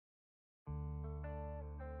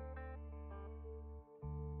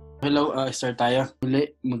Hello, start tayo.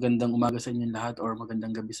 Muli, magandang umaga sa inyong lahat or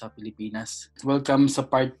magandang gabi sa Pilipinas. Welcome sa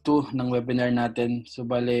part 2 ng webinar natin. So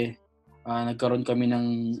bale, nagkaroon kami ng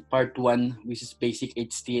part 1 which is basic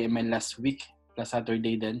HTML last week, last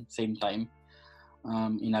Saturday din, same time.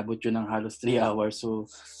 Inabot yun ng halos 3 hours. So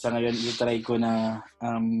sa ngayon, i-try ko na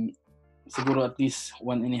siguro at least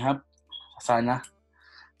 1.5 sana.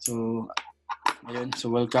 So ayun,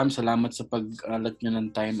 so welcome. Salamat sa pag-alat nyo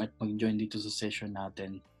ng time at mag-join dito sa session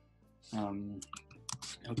natin.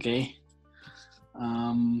 Okay.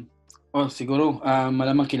 Siguro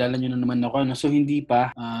malamang kilala nyo na naman ako. So hindi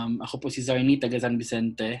pa. Ako po si Zarny, taga San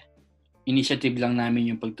Vicente. Initiative lang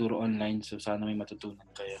namin yung pagturo online. So sana may matutunan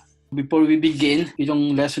kayo. Before we begin,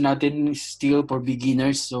 itong lesson natin is still for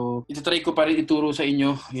beginners. So itutry ko pa rin ituro sa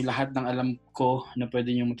inyo yung lahat ng alam ko na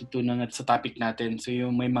pwede nyo matutunan at sa topic natin. So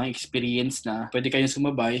yung may mga experience na pwede kayong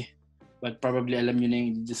sumabay. But probably alam nyo na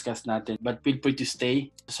yung discuss natin. But feel free to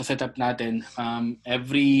stay sa setup natin.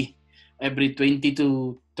 Every 20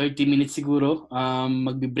 to 30 minutes siguro,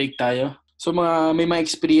 magbe-break tayo. So may mga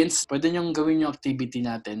experience, pwede nyong gawin yung activity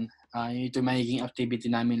natin. Ito yung magiging activity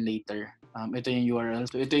namin later. Ito yung URL.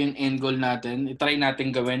 So ito yung end goal natin. I-try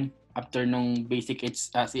natin gawin after nung basic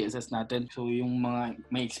CSS natin. So yung mga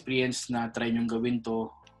may experience na try nyong gawin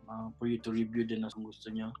to for you to review din kung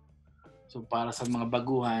gusto nyo. So para sa mga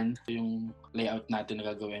baguhan, yung layout natin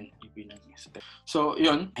na gagawin. So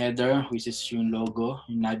yun, header which is yung logo,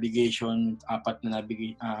 yung navigation, 4 na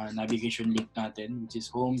navigation link natin which is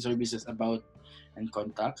home, services, about, and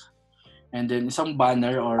contact. And then isang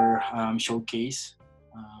banner or showcase.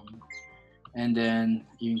 And then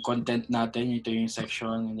yung content natin, ito yung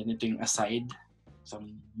section, and then ito yung aside,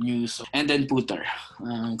 some news, and then footer,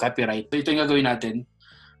 copyright. So ito yung gagawin natin.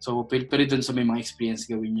 So pero dun sa may mga experience,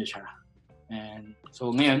 gawin nyo siya. And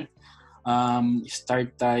so ngayon,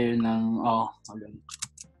 start tayo ng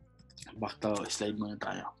back to slide muna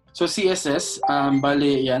tayo. So CSS,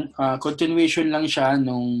 bali yan, continuation lang siya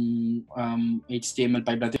nung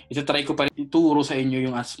HTML5 natin. Ito try ko pa rin ituro sa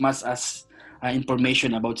inyo yung as much as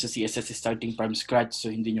information about sa CSS starting from scratch,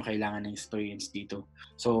 so hindi nyo kailangan ng experience dito.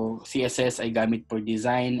 So CSS ay gamit for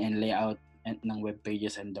design and layout ng web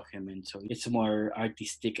pages and documents. So it's more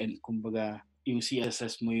artistic and kumbaga yung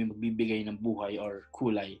CSS mo yung magbibigay ng buhay or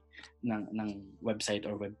kulay ng website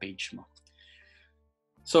or web page mo.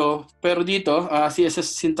 So, pero dito,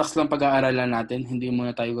 CSS syntax lang pag-aaralan natin. Hindi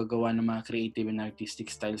muna tayo gagawa ng mga creative and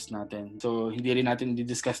artistic styles natin. So, hindi rin natin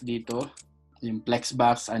i-discuss dito yung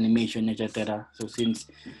flexbox, animation, etc. So, since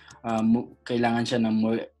kailangan siya ng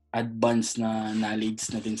more advanced na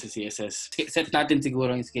knowledge natin sa CSS. Set natin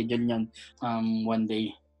siguro yung schedule niyan one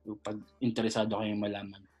day pag interesado kayong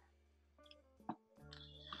malaman.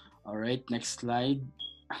 Alright, next slide.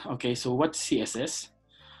 Okay, so what's CSS?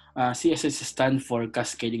 CSS stands for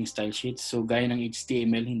Cascading Style Sheets. So gaya ng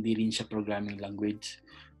HTML, hindi rin siya programming language.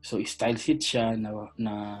 So style sheet siya na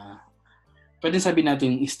pwede sabihin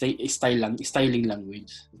natin styling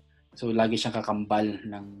language. So lagi siyang kakambal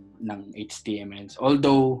ng HTML.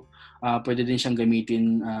 Although pwede din siyang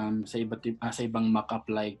gamitin sa ibang markup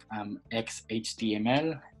like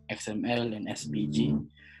XHTML, XML, and SVG.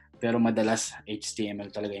 Pero madalas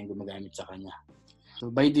HTML talaga yung gumagamit sa kanya.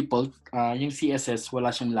 So by default, yung CSS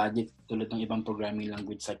wala siyang logic tulad ng ibang programming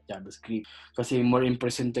language like JavaScript. Kasi more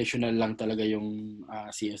impresentational lang talaga yung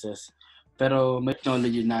CSS. Pero may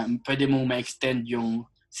technology na pwede mong ma-extend yung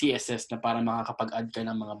CSS na para makakapag-add ka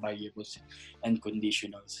ng mga variables and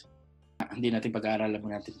conditionals. Hindi natin pag-aaralan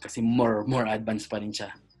natin kasi more advanced pa rin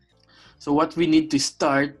siya. So what we need to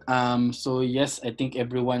start, so yes, I think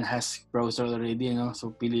everyone has browser already, no?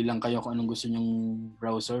 So pili lang kayo kung anong gusto nyong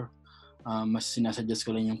browser. Mas sinasuggest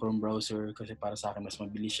ko lang yung Chrome browser kasi para sa akin mas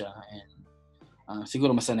mabilis siya and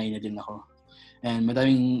siguro mas sanay na din ako. And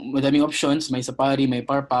madaming options, may Safari, may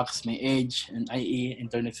Firefox, may Edge, and IE,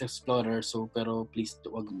 Internet Explorer. So pero please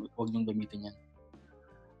wag nyong gamitin yan.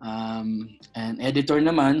 And editor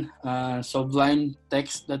naman, Sublime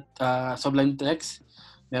Text.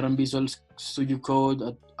 Meron Visual Studio Code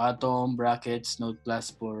at Atom, Brackets, Notepad++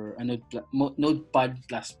 for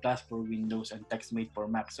Windows, and TextMate for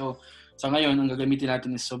Mac. So sa ngayon, ang gagamitin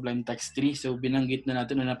natin is Sublime Text 3. So binanggit na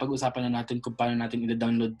natin, napag-usapan na natin kung paano natin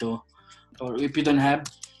i-download to. Or if you don't have,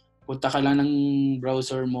 punta ka lang ng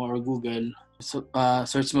browser mo or Google. So,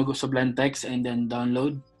 search mo Sublime Text and then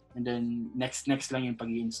download. And then next lang yung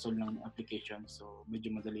pag-i-install ng application. So medyo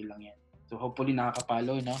madali lang yan. So hopefully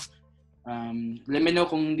nakakapalo, no? Let me know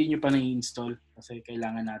kung hindi nyo pa na-install kasi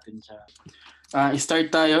kailangan natin siya.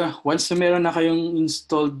 Start tayo. Once na meron na kayong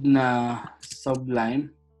installed na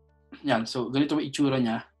Sublime, yan. So ganito ang itsura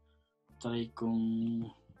niya. Try kong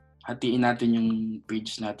hatiin natin yung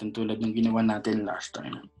page natin tulad ng ginawa natin last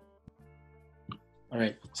time.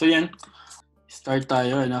 Alright. So yan. Start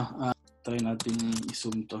tayo. Try natin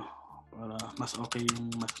i-zoom to para mas okay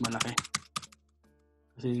yung mas malaki.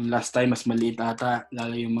 Kasi yung last time mas maliit ata.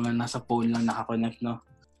 Lalo yung mga nasa phone lang nakakonect, no?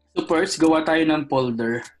 So first, gawa tayo ng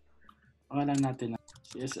folder. Pangalan natin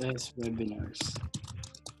CSS webinars.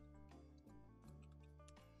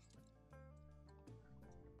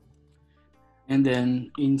 And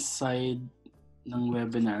then, inside ng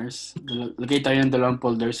webinars, lagay tayo ng dalawang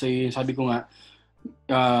folder. So, yung sabi ko nga,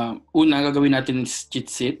 una gagawin natin cheat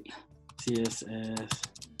sheet. CSS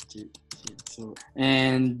cheat sheet. So,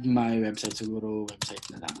 and my website, siguro website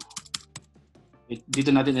na lang.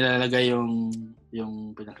 Dito natin ilalagay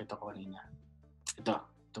yung pinakita ko kanina.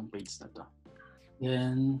 Itong page na to.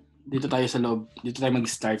 Then, dito tayo sa loob. Dito tayo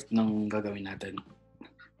mag-start ng gagawin natin.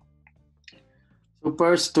 So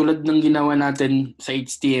first, tulad ng ginawa natin sa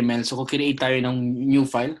HTML, so create tayo ng new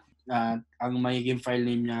file. Ang magiging file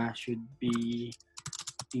name niya should be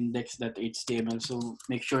index.html. So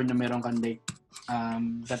make sure na meron kang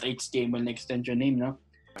 .html na extension name, no?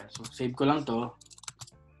 So save ko lang to.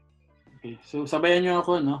 Okay, so sabayan nyo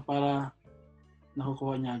ako, no? Para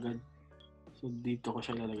nakukuha niya agad. So dito ko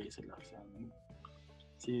siya lalagay sa last.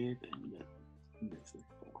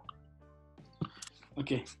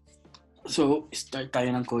 Okay. So, start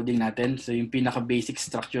tayo ng coding natin. So, yung pinaka-basic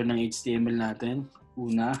structure ng HTML natin.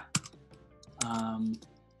 Una,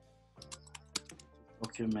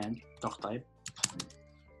 document, doctype,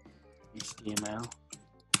 HTML.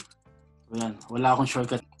 So, yan. Wala akong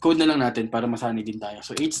shortcut. Code na lang natin para masanay din tayo.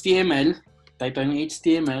 So, HTML, type tayo ng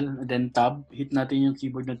HTML, and then tab. Hit natin yung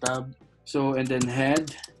keyboard na tab. So, and then head,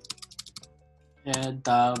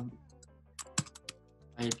 tab,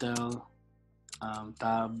 title,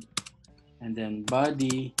 tab, and then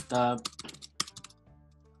body tab,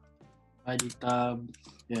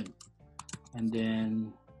 yan. And then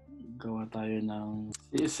gawa tayo ng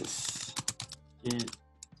CSS,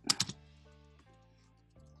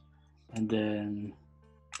 and then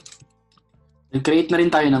create na rin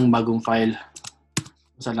tayo ng bagong file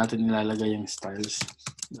saan natin nilalagay yung styles.css.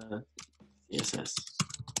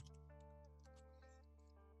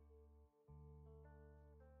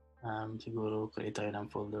 Siguro create tayo ng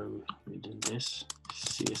folder within this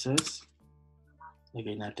CSS.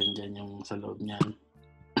 Lagay natin dyan yung sa loob niyan.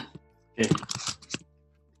 Okay.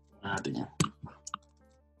 Natin yan.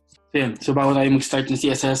 So yun. So bago tayo mag-start ng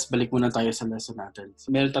CSS, balik muna tayo sa lesson natin.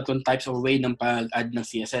 So, meron tatlong types of way ng pag-add ng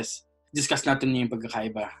CSS. Discuss natin yung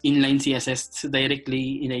pagkakaiba. Inline CSS, so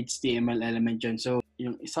directly in HTML element dyan. So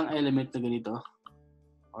yung isang element na ganito,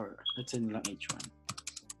 or let's say lang H1.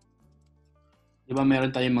 Diba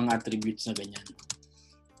meron tayong mga attributes na ganyan.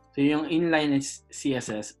 So yung inline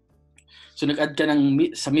CSS, so nag-add ka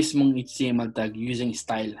sa mismong HTML tag using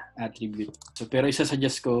style attribute. So pero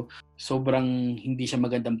isa-suggest ko, sobrang hindi siya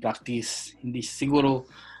magandang practice. Hindi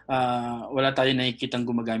siguro wala tayong nakikitang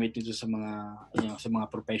gumagamit nito sa mga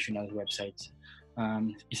professional websites.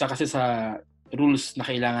 Isa kasi sa rules na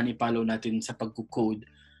kailangan i-follow natin sa pag-code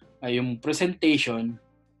ay yung presentation,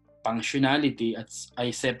 functionality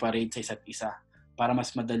ay separate sa isa't isa, para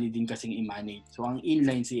mas madali din kasing i-manage. So, ang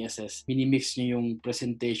inline CSS, minimix nyo yung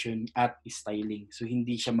presentation at styling. So,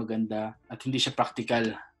 hindi siya maganda at hindi siya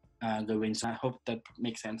practical gawin. So, I hope that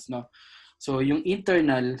makes sense, no? So, yung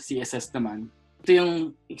internal CSS naman, ito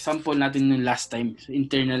yung example natin nung last time. So,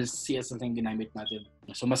 internal CSS ang ginamit natin.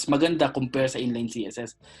 So, mas maganda compare sa inline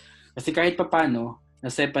CSS. Kasi kahit papano,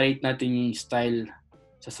 na-separate natin yung style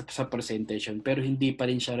sa presentation, pero hindi pa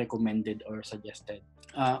rin siya recommended or suggested.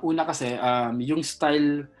 Una kasi, yung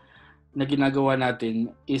style na ginagawa natin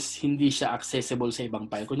is hindi siya accessible sa ibang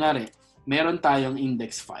file. Kunyari, meron tayong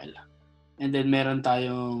index file. And then meron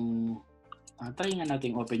tayong, try nga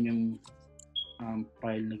natin open yung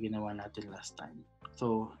file na ginawa natin last time.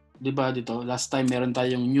 So, di ba dito, last time meron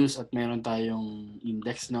tayong news at meron tayong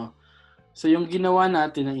index, no? So, yung ginawa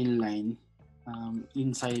natin na inline,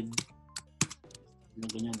 inside, na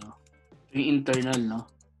ganyan, no? Yung internal, no?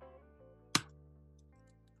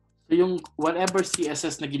 So yung whatever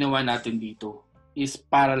CSS na ginawa natin dito is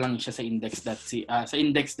para lang siya sa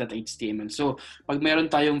index.html. So pag meron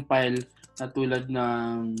tayong file na tulad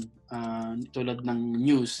ng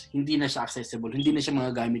news, hindi na siya accessible, hindi na siya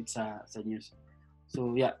magagamit sa news.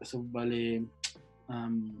 So yeah, so bale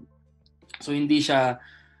so hindi siya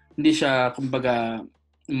kumbaga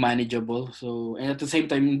manageable. So and at the same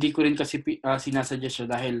time hindi ko rin kasi sinasuggest siya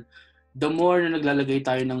dahil the more na naglalagay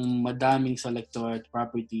tayo ng madaming selector at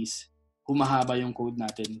properties, humahaba yung code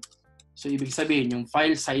natin. So, ibig sabihin, yung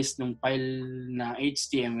file size ng file na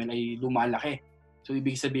HTML ay lumalaki. So,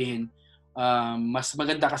 ibig sabihin, mas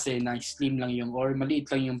maganda kasi na slim lang yung or maliit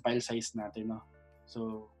lang yung file size natin, no?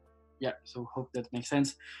 So, yeah. So, hope that makes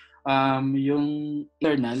sense. Yung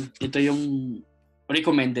internal, ito yung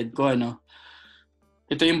recommended ko, ano?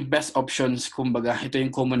 Ito yung best options, kumbaga. Ito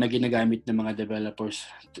yung common na ginagamit ng mga developers.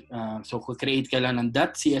 So, create ka lang ng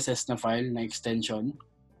 .css na file na extension.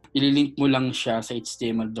 Ililink mo lang siya sa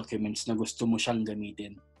HTML documents na gusto mo siyang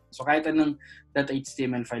gamitin. So, kahit anong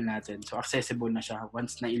 .html file natin, so accessible na siya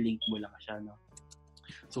once na i-link mo lang siya, no?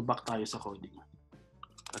 So, back tayo sa coding.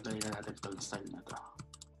 Pagdali na natin itong style na to.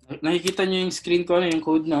 Nakikita nyo yung screen ko, yung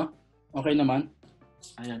code, no? Okay naman.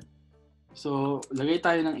 Ayan. So, lagay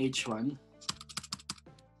tayo ng H1.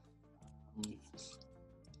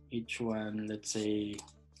 H1, let's say,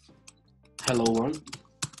 hello world.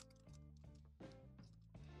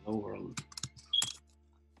 Hello world.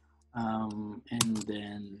 And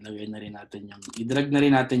then, lagay na rin natin yung, i-drag na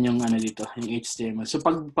rin natin yung ano dito, yung HTML. So,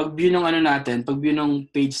 pag view ng ano natin, pag view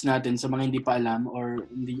ng page natin sa mga hindi pa alam or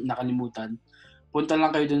hindi nakalimutan, punta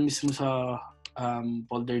lang kayo dun mismo sa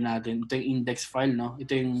folder natin. Ito yung index file, no?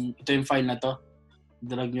 Ito yung file na to.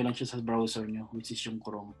 Drag nyo lang siya sa browser nyo, which is yung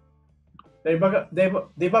Chrome.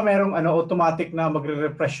 Di ba merong automatic na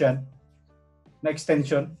magre-refresh yan na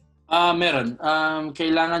extension? Meron.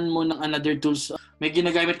 Kailangan mo ng another tools. May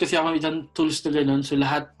ginagamit kasi ako ng tools na ganun. So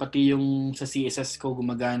lahat, pati yung sa CSS ko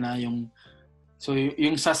gumagana. So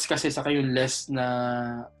yung SAS kasi saka yung less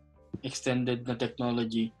na extended na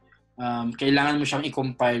technology, kailangan mo siyang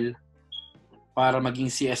i-compile para maging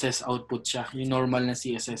CSS output siya. Yung normal na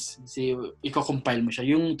CSS. Kasi i-compile mo siya.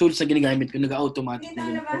 Yung tools na ginagamit ko, nag-automatic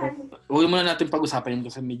na ganun. Huwag muna natin pag-usapan yun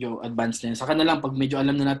kasi medyo advanced na yun. Saka na lang, pag medyo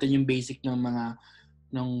alam na natin yung basic ng mga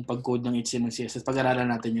ng pag-code ng HTML CSS,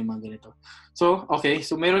 pag-aralan natin yung mga ganito. So, okay.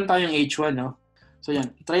 So, meron tayong H1, no? So,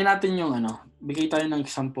 yan. Try natin yung, bigay tayo ng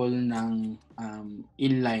example ng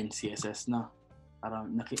inline CSS, no? Para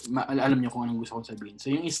alam nyo kung anong gusto kong sabihin.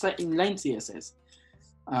 So, yung inline CSS,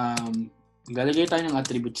 lalagay tayo ng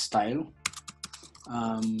attribute style.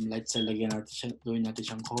 Let's say, gawin natin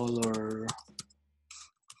siyang color.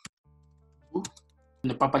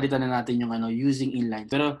 Napapalitan na natin yung using inline.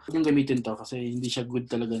 Pero yung gamitin to kasi hindi siya good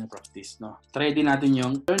talaga na practice, no? Try din natin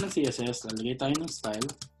yung turn ng CSS, lalagay tayo ng style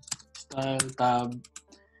tab,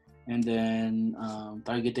 and then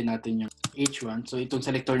targetin natin yung H1. So itong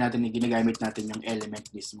selector natin na ginagamit natin yung element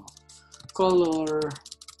mismo. Color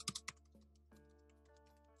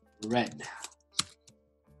red.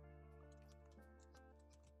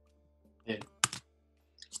 Okay.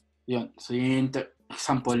 Yun. So yung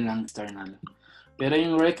sample ng external. Pero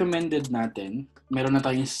yung recommended natin, meron na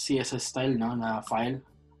tayong CSS style, no, na file.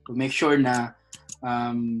 To make sure na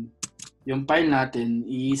yung file natin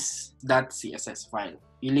is .css file.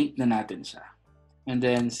 I-link na natin siya. And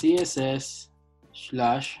then CSS /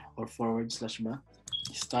 or / ba?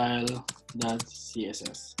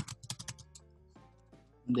 Style.css.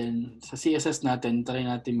 And then sa CSS natin, try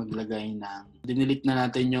natin maglagay ng dinelete na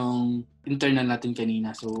natin yung internal natin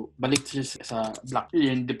kanina. So balik siya sa black,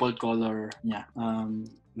 yung default color niya.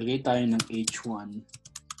 Lagay tayo ng H1.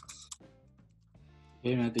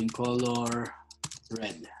 Lagay natin color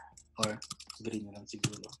red or green na lang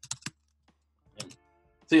siguro. Ayan.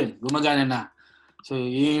 So yun, gumagana na. So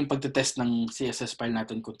yun yung pagtetest ng CSS file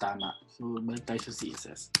natin kung tama. So balik tayo sa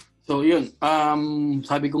CSS. So yun,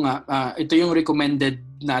 sabi ko nga, ito yung recommended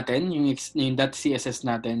natin, yung .css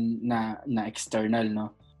natin na external,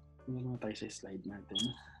 no? Tingnan tayo sa slide natin.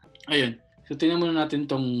 Ayun. So tingnan muna natin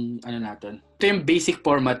tong natin. Ito yung basic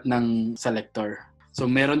format ng selector. So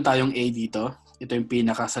meron tayong A dito. Ito yung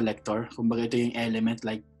pinaka-selector. Kumbaga ito yung element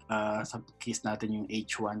like sa case natin yung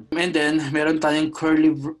H1. And then meron tayong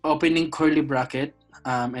opening curly bracket.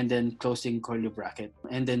 And then closing curly bracket.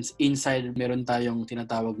 And then inside, meron tayong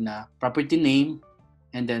tinatawag na property name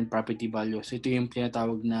and then property value. So ito yung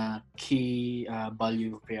tinatawag na key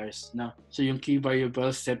value pairs. No? So yung key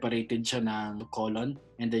variables, separated siya ng colon.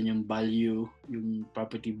 And then yung value, yung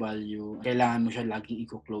property value, kailangan mo siya laging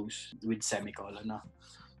i-close with semicolon. No?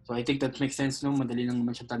 So I think that makes sense. No? Madali lang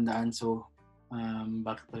naman siya tandaan. So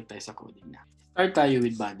balik tayo sa coding na. Start tayo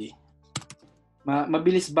with body.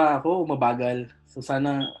 Mabilis ba ako o mabagal? So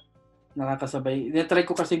sana nakakasabay. Try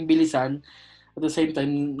ko kasing bilisan. At the same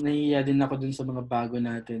time, nahihiya din ako dun sa mga bago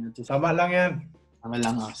natin. Tama lang yan. Tama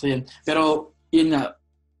lang. So yun. Pero yun nga,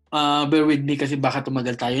 bear with me kasi baka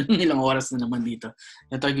tumagal tayo ng ilang oras na naman dito.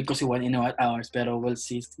 Na-target ko si 1 hours pero we'll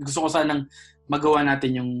see. Gusto ko sanang magawa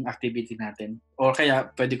natin yung activity natin. O kaya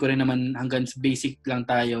pwede ko rin naman hanggang basic lang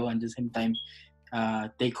tayo and at the same time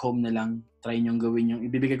take home na lang. Try nyo gawin yung,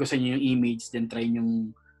 ibibigay ko sa inyo yung image then try nyo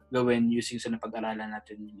gawin using sa napag-aralan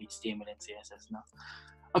natin yung HTML and CSS. No?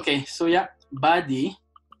 Okay, so yeah, body,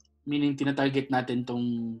 meaning tinatarget natin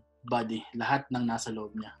tong body, lahat ng nasa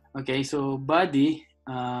loob niya. Okay, so body,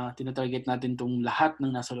 tinatarget natin tong lahat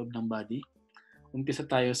ng nasa loob ng body. Umpisa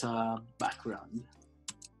tayo sa background.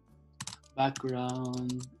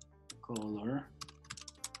 Background color.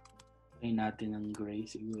 Try natin ng gray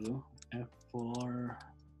siguro. F4.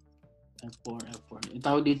 Yung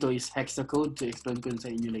tawag dito is hexacode. So, explain ko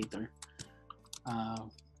sa inyo later.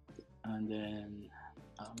 And then,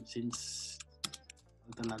 since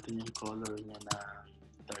ito natin yung color niya na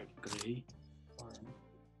dark gray or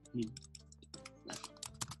mid.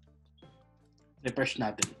 Refresh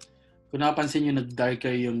natin. Kung napansin nyo,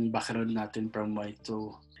 nag-darker yung background natin from white.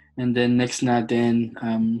 So, and then next natin,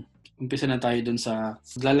 umpisa na tayo dun sa,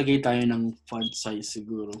 maglalagay tayo ng font size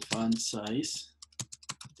siguro. Font size.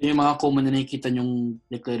 Ito yung mga common na nakikita yung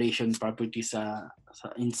declaration property sa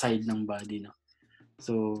inside ng body. No?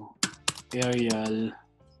 So, Arial.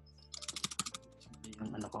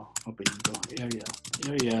 Yung open ko.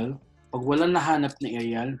 Arial. Pag walang nahanap na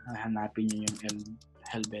Arial, hahanapin nyo yung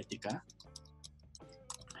Helvetica.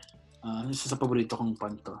 Isa sa paborito kong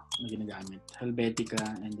font to na ginagamit. Helvetica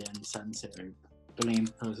and then sans serif. Ito lang yung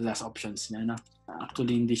last options niya. No?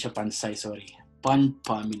 Actually, hindi siya font size, sorry. Font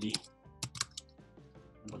family.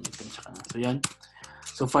 So, yan.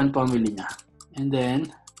 So, font family niya. And then,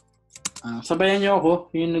 sabayan niyo ako.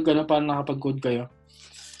 Yung para nakapag-code kayo.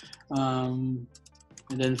 And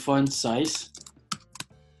then, font size.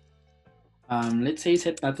 Let's say,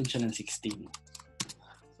 set natin siya ng 16.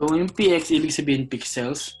 So, yung PX, ibig sabihin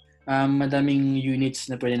pixels. Madaming units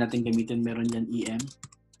na pwede natin gamitin. Meron yan EM.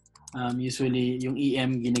 Usually, yung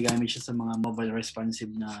EM ginagamit siya sa mga mobile responsive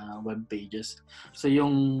na web pages. So,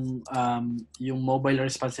 yung mobile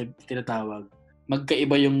responsive tinatawag,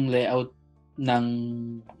 magkaiba yung layout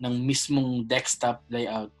ng mismong desktop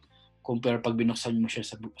layout compare pag binuksan mo siya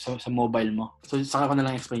sa mobile mo. So, saka ko na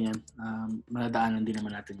lang explain yan. Manadaanan din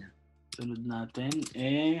naman natin yan. Sunod natin,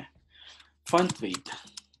 font weight.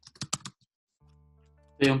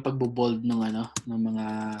 So, yung pagbo-bold ng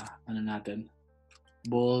mga natin.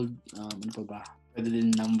 Bold, ano pa ba? Pwede din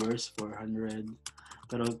numbers, 400.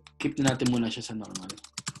 Pero keep na natin muna siya sa normal.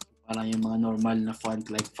 Parang yung mga normal na font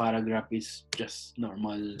like paragraph is just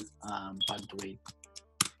normal font weight.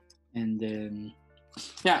 And then,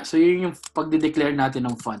 yeah, so yun yung pagde-declare natin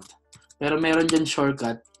ng font. Pero meron dyan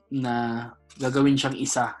shortcut na gagawin siyang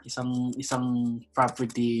isang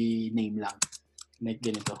property name lang. Like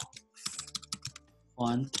ganito.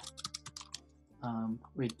 Font.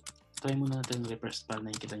 Wait. Try muna natin refresh para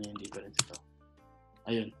nakikita nyo yung difference ito.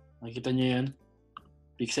 Ayun. Nakikita nyo yun.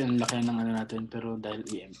 Pixel ang laki ng natin pero dahil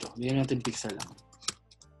EM to. Bigyan natin pixel lang.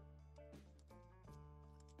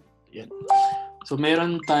 Yan. So,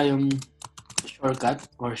 meron tayong shortcut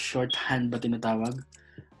or shorthand ba tinatawag.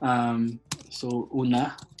 So,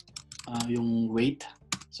 una, yung weight.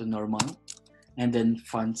 So, normal. And then,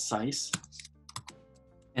 font size.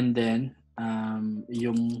 And then,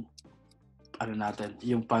 yung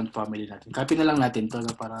yung font family natin. Copy na lang natin to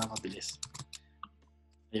para mabilis.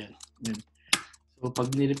 Ayan. Yun. So,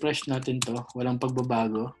 pag ni-refresh natin to, walang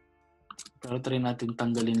pagbabago. Pero try natin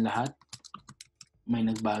tanggalin lahat. May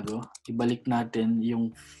nagbago. Ibalik natin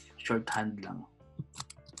yung shorthand lang.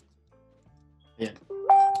 Ayan.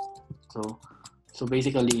 So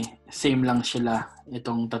basically, same lang sila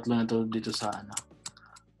itong tatlo na to dito sa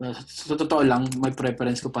So, totoo lang, may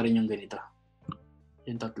preference ko pa rin yung ganito.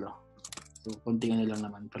 Yung tatlo. So, konting lang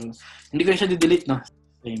naman. Pero, hindi ko siya di-delete, no?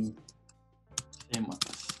 Same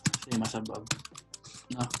as above.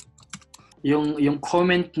 No? Yung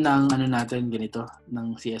comment ng natin, ganito,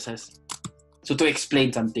 ng CSS. So, to explain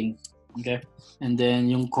something. Okay? And then,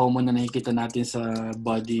 yung common na nakikita natin sa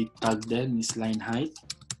body tag din is line height.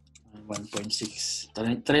 1.6.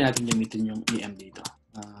 Try natin gamitin yung EM dito.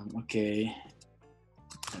 Okay.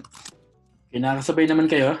 Okay, nakakasabay naman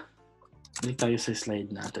kayo. Balik tayo sa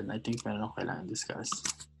slide natin. I think meron akong kailangan discuss.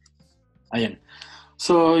 Ayan.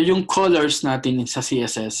 So, yung colors natin sa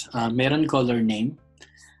CSS, meron color name.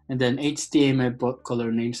 And then, HTML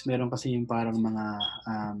color names, meron kasi yung parang mga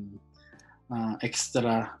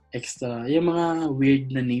extra, yung mga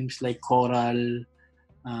weird na names like coral,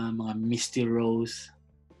 mga misty rose,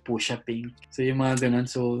 pusha pink. So, yung mga ganun.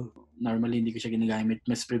 So, normally, hindi ko siya ginagamit.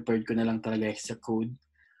 Mas prepared ko na lang talaga extra code.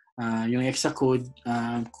 Yung extra code,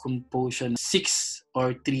 composed siya 6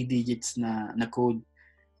 or 3 digits na code.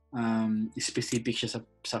 Specific siya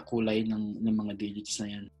sa kulay ng mga digits na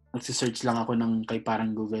yan. Nagsisearch lang ako ng kay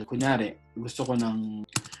parang Google. Kunyari, gusto ko ng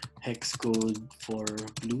hex code for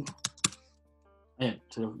blue. Ayan.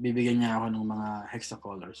 So, bibigyan niya ako ng mga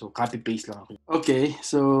hexacolor. So, copy-paste lang ako. Okay.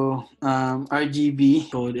 So,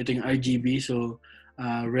 RGB. So, ito yung RGB. So,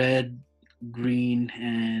 red, green,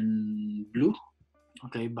 and blue.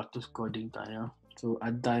 Okay. Back to coding tayo. So,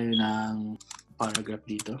 add tayo ng paragraph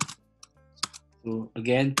dito. So,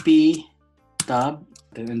 again, P, tab,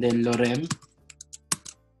 and then lorem.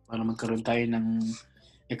 Para magkaroon tayo ng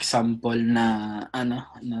example na,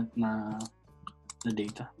 na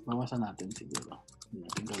data. Bawasan natin siguro. Hindi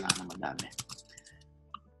natin kailangan na madami.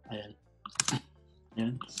 Ayan.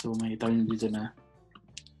 Ayan. So, makita nyo dito na.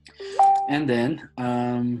 And then,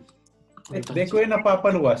 Hindi ko yung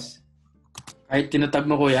napapaluwas. kahit tinatab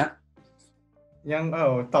mo, kuya? Yung,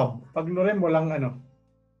 tab. Pag lorem, walang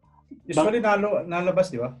Usually, nalabas,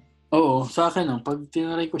 di ba? Oo, sa akin, pag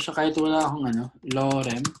tinaray ko siya kahit wala akong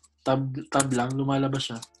lorem, tab lang, lumalabas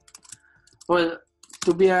siya. Well,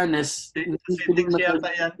 to be honest, Sa settings yata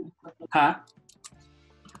yan. Ha?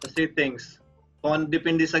 Sa settings. Kung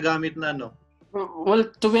depende sa gamit na Well,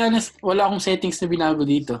 to be honest, wala akong settings na binago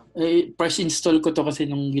dito. First install ko to kasi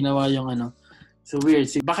nung ginawa yung So weird.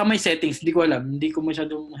 Baka may settings, hindi ko alam. Hindi ko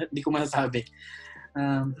masasabi.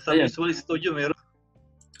 Sa Visual Studio meron.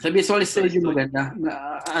 Sa Visual Studio maganda.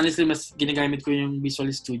 Honestly, mas ginagamit ko yung Visual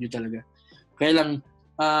Studio talaga. Kaya lang,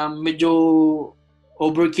 medyo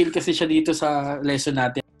overkill kasi siya dito sa lesson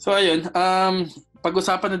natin. So ayun,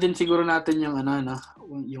 pag-usapan na din siguro natin yung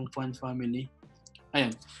yung fonts family.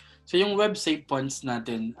 Ayun. So yung website fonts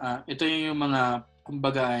natin, ito yung mga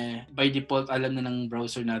kumbaga by default alam na ng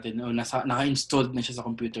browser natin o naka-installed na siya sa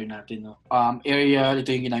computer natin. No? Arial, ito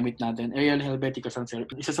yung ginamit natin. Arial, Helvetica, Sans Serif.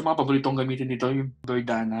 Isa sa mga paboritong gamitin dito yung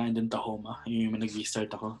Verdana and then Tahoma. Yung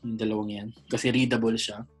nag-restart ako, yung dalawang yan. Kasi readable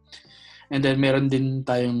siya. And then meron din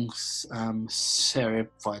tayong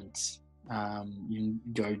serif fonts. Yung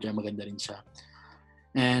Georgia, maganda rin siya.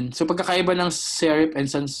 And so pagkakaiba ng serif and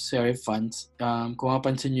sans serif fonts, kung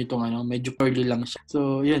mapansin niyo itong medyo curly lang siya.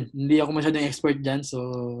 So yun, hindi ako masyadong expert dyan. So,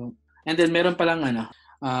 and then meron palang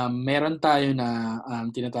meron tayo na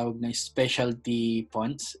tinatawag na specialty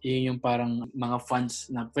fonts. Yun yung parang mga fonts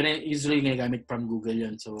na usually ginagamit from Google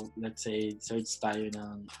yun. So let's say search tayo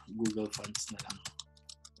ng Google fonts na lang.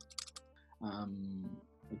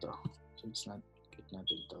 Ito, search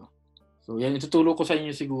natin ito. So, yan, ituturo ko sa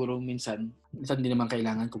inyo siguro minsan din naman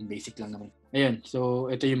kailangan kung basic lang naman. Ayun, so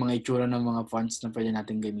ito yung mga itsura ng mga fonts na pwede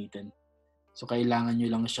natin gamitin. So, kailangan nyo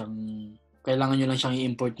lang siyang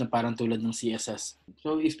i-import na parang tulad ng CSS.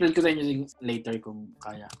 So, explain ko sa inyo later kung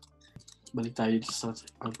kaya. Balik tayo sa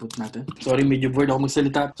output natin. Sorry, medyo bored ako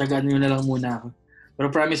magsalita. Tsagaan nyo na lang muna ako. Pero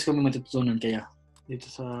promise ko may matutunan kaya. Dito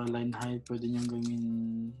sa line height, pwede nyo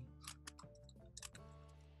gawin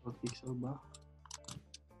pixel ba?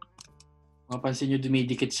 Mapansin nyo,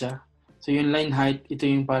 dumidikit siya. So, yung line height, ito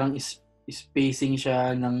yung parang spacing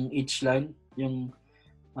siya ng each line. Yung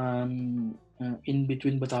in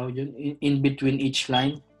between ba tawag yun? In between each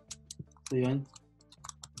line. So, yan.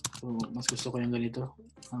 So, mas gusto ko yung ganito.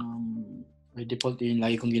 By default, yung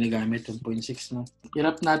lagi kong ginagamit, 1.6, no?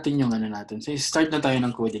 Hirap natin yung natin. So, start na tayo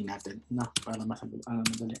ng coding natin, no? Para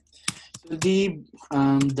madali. So, div,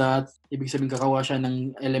 dot, ibig sabihin kakawa siya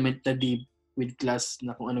ng element na div with class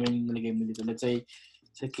na kung ano yung nilagay mo dito. Let's say,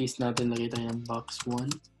 sa case natin, lagay tayo yung box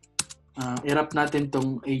 1. I-wrap natin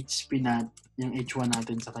tong HP yung H1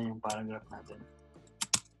 natin sa kanyang paragraph natin.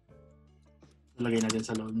 Lagay natin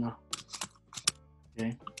sa loob, no?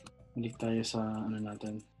 Okay. Balik tayo sa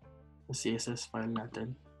natin, sa CSS file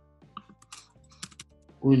natin.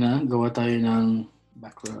 Una, gawa tayo ng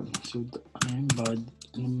background. So,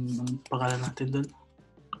 anong pangalan natin doon?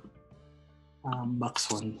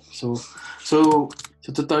 Box 1. So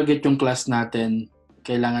to target yung class natin,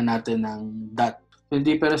 kailangan natin ng dot. So, the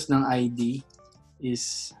difference ng ID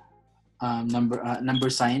is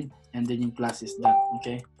number sign and then yung class is dot.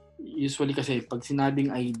 Okay? Usually kasi pag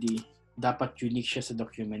sinabing ID, dapat unique siya sa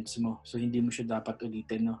documents mo. So, hindi mo siya dapat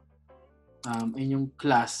ulitin, no? And yung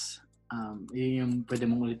class, yun yung pwede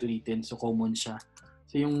mong ulit-ulitin. So, common siya.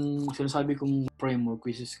 So, yung sinasabi kong framework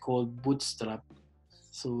which is called Bootstrap.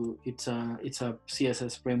 So, it's a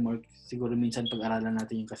CSS framework. Siguro minsan pag-aralan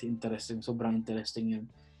natin yun kasi interesting. Sobrang interesting yun.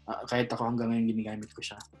 Kahit ako hanggang ngayon ginagamit ko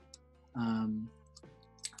siya.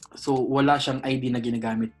 So, wala siyang ID na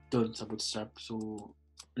ginagamit doon sa Bootstrap. So,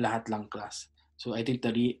 lahat lang class. So, I think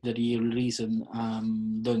the real reason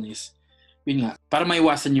doon is, yun nga, para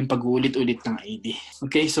maiwasan yung pag-uulit-ulit ng ID.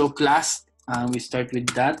 Okay, so class, we start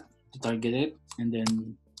with that to target it. And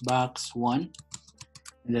then, box 1.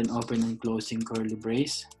 And then open and closing curly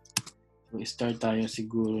brace. So, start tayo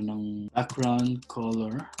siguro ng background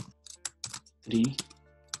color 3.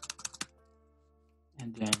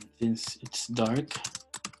 And then, since it's dark,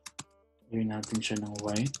 gawin natin siya ng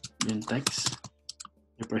white, yung text.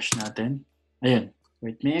 Refresh natin. Ayun.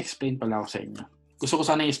 Wait, may explain pala ako sa inyo. Gusto ko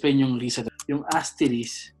sana i-explain yung reset. Yung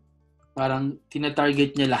asterisk, parang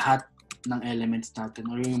tina-target niya lahat ng elements natin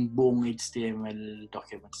or yung buong HTML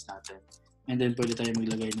documents natin. And then, pwede tayo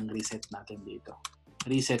maglagay ng reset natin dito.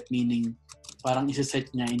 Reset meaning, parang isa-set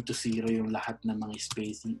niya into 0 yung lahat ng mga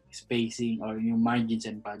spacing or yung margins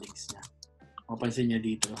and paddings niya. Mapansin niyo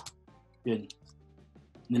dito, yun.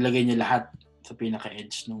 Nilagay niya lahat sa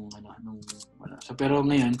pinaka-edge nung ano. So, pero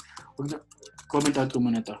ngayon, comment out ko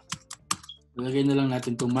muna to. Nilagay na lang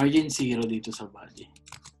natin itong margin 0 dito sa body.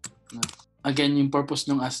 Again, yung purpose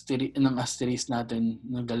ng asterisk natin,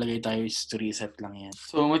 naglalagay tayo is to reset lang yan.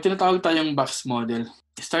 So, may tinatawag tayong box model.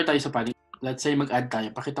 Start tayo sa padding. Let's say mag-add tayo.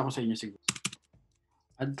 Pakita ko sa inyo siguro.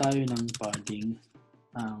 Add tayo ng padding.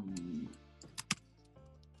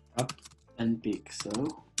 Up 10 pixel.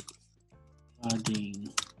 Padding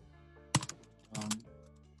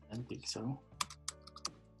 10 pixel.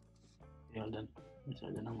 Okay, hold on.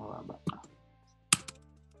 Masyado nang mababa.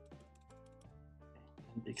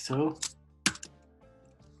 10 pixel.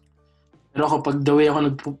 Pero ako, pag the way ako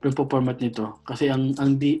nagpo-format nito, kasi ang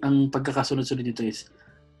pagkakasunod-sunod dito is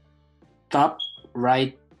top,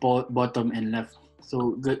 right, bottom, and left.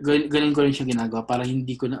 So, ganun ko rin siya ginagawa para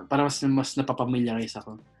mas napapamiliarize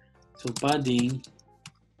ako. So, padding,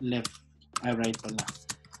 left, right pala.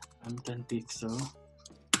 10 pixel.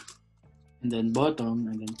 And then bottom,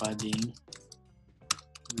 and then padding,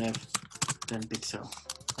 left, 10 pixel.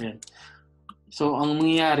 Ayan. So, ang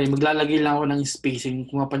mangyayari, maglalagay lang ako ng spacing.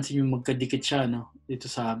 Kung mapansin nyo, magkadikit siya, no? Dito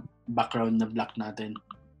sa background na black natin.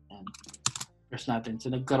 Ayan. Press natin. So,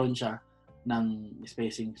 nagkaroon siya ng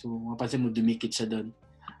spacing. So, mapansin mo, dumikit siya doon.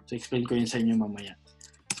 So, explain ko yun sa inyo mamaya.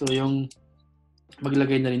 So, yung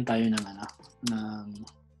maglagay na rin tayo ng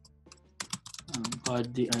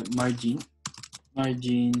margin.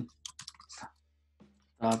 Margin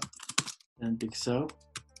top 10 pixel.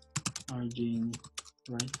 Margin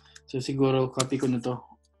right. So, siguro, copy ko na to.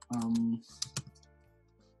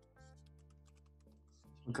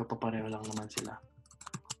 Magkapapareho lang naman sila.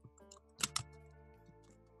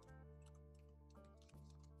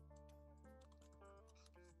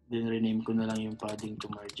 Then, rename ko na lang yung padding to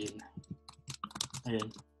margin. Ayan.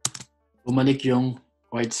 Bumalik yung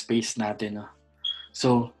white space natin. No?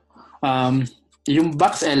 So, yung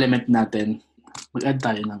box element natin, mag-add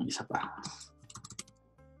tayo ng isa pa.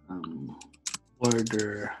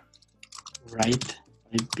 Border right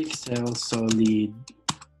 5 pixel solid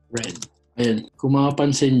red. Ayan. Kung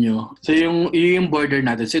mapapansin nyo, so yung border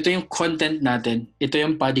natin. So ito yung content natin. Ito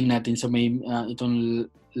yung padding natin. So may itong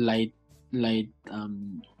light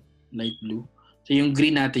blue. So yung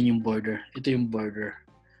green natin yung border. Ito yung border.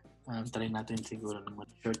 Try natin siguro naman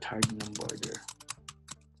short hard ng border.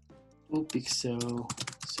 2 pixel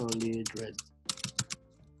solid red.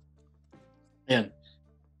 Ayan.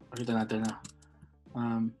 Pakita natin na.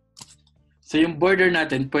 So yung border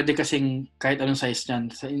natin, pwede kasing kahit anong size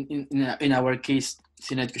niyan. So in our case,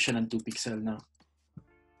 sinet ko siya ng 2 pixel na.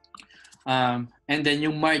 And then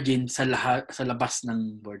yung margin sa labas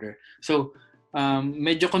ng border. So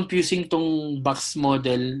medyo confusing tong box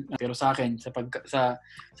model, pero sa akin sa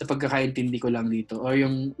pagkakaintindi ko lang dito or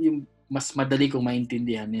yung mas madali kong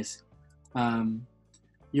maintindihan is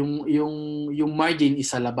yung margin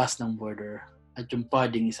is sa labas ng border at yung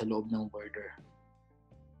padding is sa loob ng border.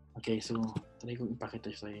 Okay, so try kong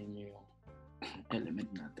ipakita sa inyo yung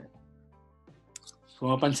element natin.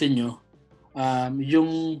 Kung mapansin nyo,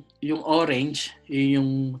 yung orange,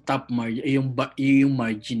 yung top margin, yung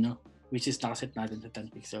margin, no? Which is nakaset natin sa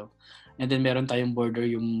 10 pixel. And then meron tayong border,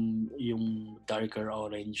 yung darker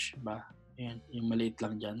orange, ba? Ayan, yung maliit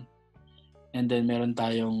lang dyan. And then meron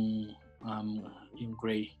tayong yung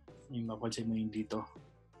gray, yung mapansin mo yung dito.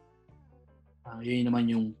 Yun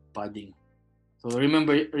naman yung padding. So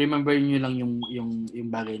remember niyo lang yung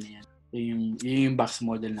bagay na yan. Yung box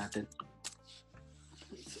model natin.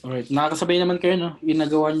 Alright, nakakasabay naman kayo, no?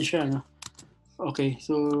 Ginagawa niyo siya, no? Okay,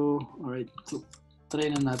 so alright. So try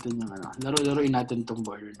na natin yung laro-laruin natin tong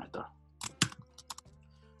border na to.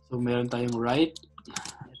 So meron tayong right.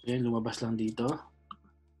 Ito yun, lumabas lang dito.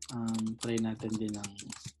 Try natin din ng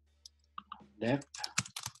left.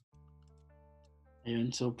 Ayun,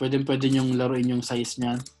 so pwede yung laruin yung size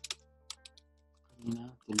niyan.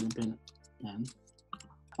 Yan.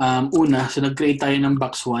 Una, so nag-create tayo ng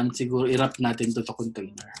box 1. Siguro i-wrap natin to sa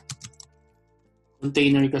container.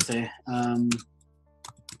 Container kasi,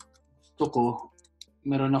 gusto ko,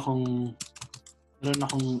 meron akong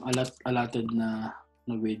allotted na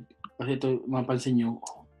width. Kasi ito, mapansin nyo,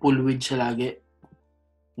 full width siya lagi.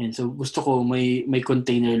 Yan, so gusto ko may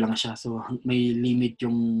container lang siya. So may limit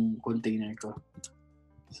yung container ko.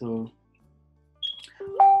 So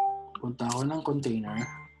punta ako ng container.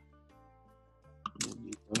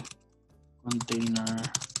 Dito. Container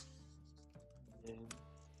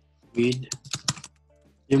width.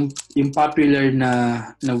 Yung popular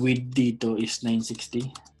na width dito is 960.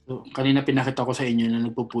 So kanina pinakita ko sa inyo na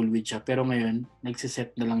nagpo-full width siya, pero ngayon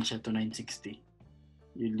nagse-set na lang siya to 960.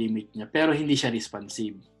 Yung limit niya, pero hindi siya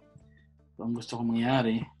responsive. So ang gusto ko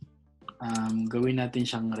mangyari, gawin natin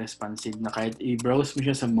siyang responsive na kahit i-browse mo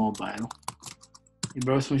siya sa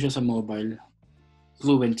mobile,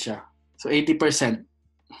 fluent siya. So 80%,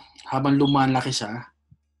 habang lumalaki siya,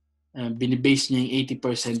 binibase niya yung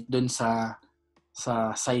 80% dun sa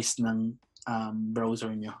size ng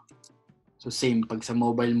browser nyo. So same, pag sa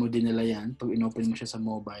mobile mo din nila yan, pag inopen mo siya sa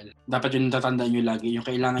mobile, dapat yung tatandaan nyo lagi, yung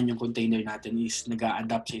kailangan yung container natin is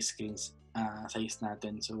nag-a-adapt sa screen size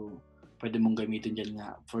natin. So pwede mong gamitin dyan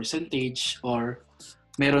nga percentage, or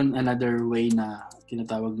meron another way na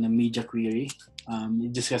tinatawag na media query.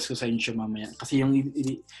 I-discuss ko sa inyo mamaya. Kasi yung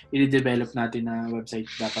i-develop natin na website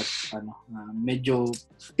dapat medyo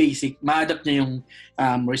basic. Ma-adapt niya yung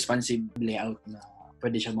responsive layout na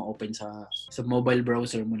pwede siya ma-open sa mobile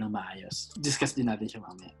browser mo na maayos. Discuss din natin siya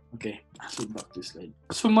mamaya. Okay, so back to slide.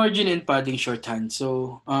 So margin and padding shorthand.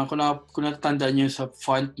 So kung natatandaan nyo sa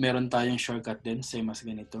font, meron tayong shortcut din, same as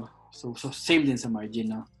ganito. So same din sa margin,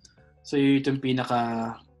 no? So itong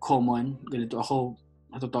pinaka-common, ganito. Ako,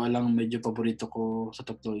 sa totoo lang, medyo paborito ko sa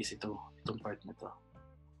totoo is itong part na to.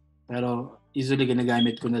 Pero usually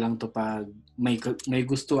ginagamit ko na lang to pag may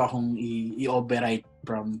gusto akong i-overwrite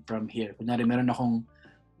from here. Kunyari meron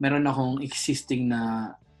akong existing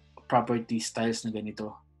na property styles na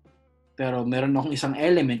ganito. Pero meron akong isang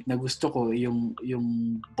element na gusto ko, yung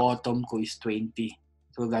bottom ko is 20.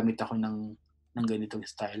 So gamit ako ng ganitong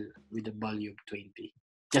style with a value of 20.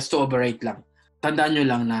 Just to overwrite lang. Tandaan nyo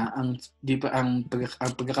lang na ang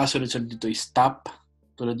pagkakasunod dito is top,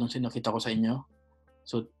 tulad ng sinakita ko sa inyo.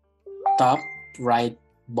 So top, right,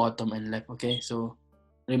 bottom, and left. Okay? So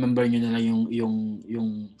remember nyo na lang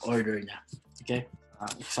yung order niya. Okay?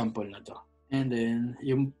 Example na to. And then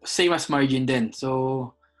yung same as margin din.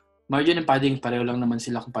 So margin and padding pareho lang naman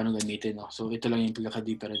sila kung paano gamitin, no? So ito lang yung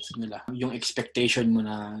pagkaka-difference nila. Yung expectation mo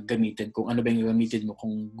na gamitin, kung ano ba yung gamitin mo,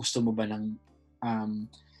 kung gusto mo ba ng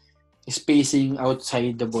spacing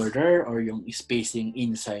outside the border or yung spacing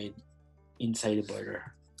inside the border.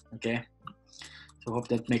 Okay? So hope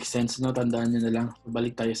that makes sense, no? Tandaan nyo na lang.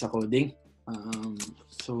 Balik tayo sa coding.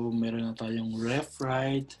 So meron na tayong ref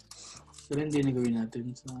right. Pero hindi na gawin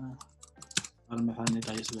natin para makahanay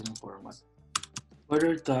tayo sa ganung format.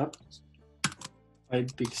 Border top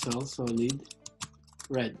 5 pixels solid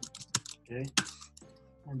red. Okay?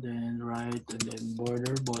 And then right, and then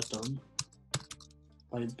border bottom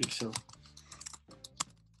 5 pixel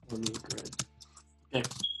solid red. Okay.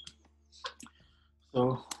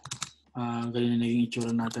 So, ganyan na naging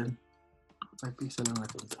itsura natin. 5 pixel lang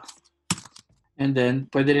natin ito. And then,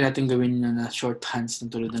 pwede rin natin gawin na shorthands na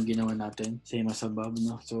tulad ng ginawa natin. Same as above,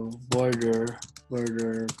 no? So, border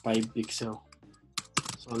 5 pixel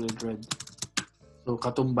solid red. So,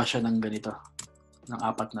 katumba siya ng ganito. Ng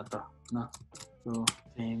 4 na to, no? So,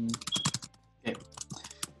 same. Okay.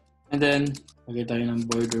 And then, lagay tayo ng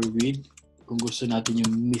border width. Kung gusto natin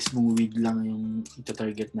yung mismong width lang yung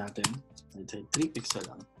ita-target natin. Let's say 3 pixel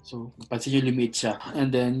lang. So, pansin nyo limit siya.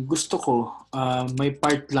 And then, gusto ko, may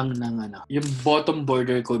part lang ng yung bottom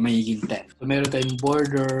border ko magiging 10. So, meron tayong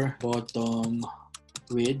border, bottom,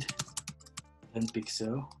 width, 10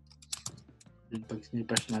 pixel. Then, pag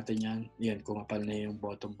sinipress natin yan, kumapal na yung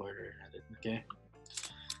bottom border natin. Okay?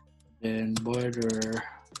 Then, border,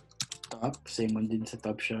 top. Same one din sa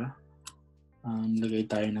top siya. Lagay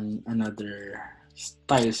tayo ng another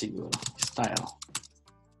style siguro. Style.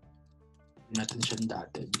 Natin siyang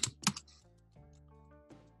dotted.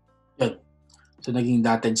 Yun. So, naging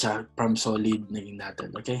dotted siya from solid, naging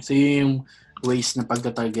dotted. Okay? So, yun yung ways na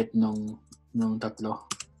pagta-target nung tatlo.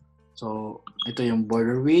 So, ito yung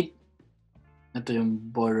border width, ito yung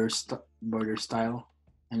border style,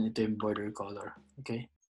 and ito yung border color.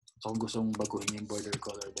 Okay? So, kung gusto mong baguhin yung border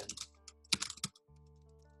color din.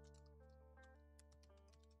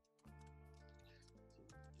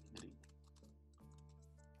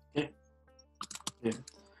 Yeah.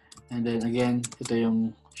 And then again, ito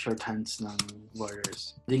yung shorthands ng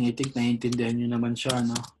borders. I think naiintindihan nyo naman siya,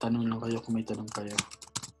 no? Tanong lang kayo kung may tanong kayo.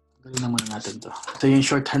 Gawin naman natin to. Ito yung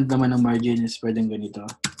shorthand naman ng margin is pwedeng ganito.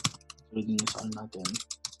 Pwede nyo saan natin.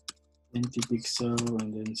 20 pixel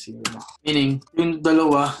and then 0. Meaning, yung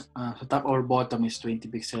dalawa, sa top or bottom is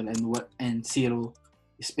 20 pixel and 0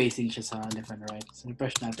 spacing siya sa left and right. So,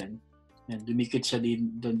 refresh natin. Yan, dumikit siya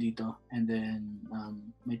doon dito. And then,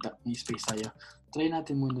 may space tayo. Try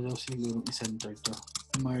natin muna daw siguro i-center to.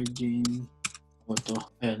 Margin, auto.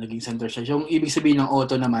 Ayan, naging center siya. Yung ibig sabihin ng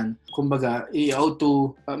auto naman, kumbaga,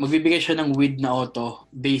 i-auto, magbibigay siya ng width na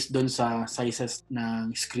auto based doon sa sizes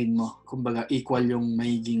ng screen mo. Kumbaga, equal yung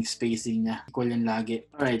magiging spacing niya. Equal yan lagi.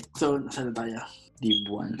 Alright, so, nasaan na tayo? Div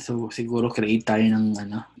 1. So, siguro create tayo ng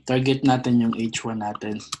target natin yung H1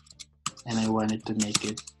 natin. And I wanted to make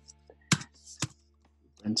it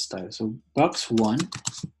different style. So, box 1.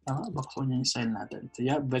 Box 1 yung style natin. So,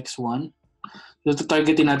 yeah, box 1. So,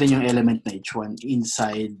 targetin natin yung element na H1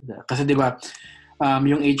 inside. Kasi di ba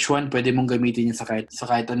yung H1, pwede mong gamitin yun sa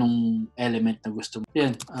kahit anong element na gusto mo.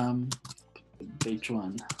 Yan.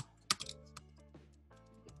 H1.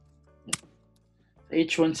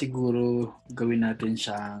 H1 siguro gawin natin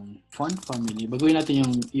siyang font family. Baguhin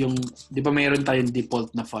natin yung di ba mayroon tayong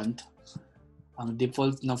default na font? Ang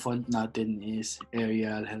default na font natin is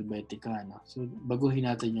Arial Helvetica, no? So baguhin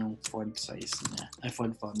natin yung font size niya, ay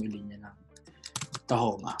font family niya ng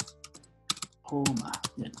Tahoma.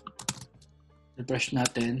 Yan. Refresh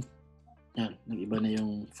natin. Yan, nag-iba na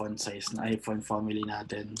yung font size na font family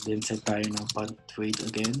natin. Then set tayo ng font weight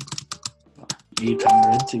again.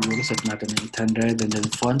 800 siguro, set natin ng 800 and then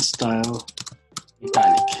font style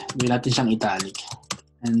italic. Gawin natin siyang italic.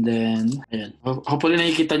 And then, ayan. Hopefully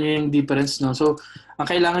nakikita nyo yung difference, no? So, ang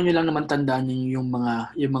kailangan nyo lang naman tandaan nyo yung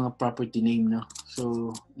mga property name, no? So,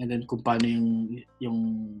 and then kung paano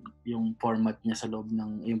yung format niya sa loob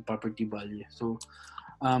ng yung property value. So,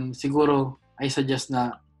 siguro, I suggest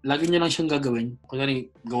na lagi nyo lang siyang gagawin. Kung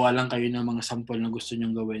gawa lang kayo ng mga sample na gusto nyo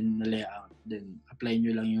gawin na layout. Then, apply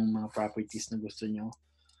nyo lang yung mga properties na gusto nyo.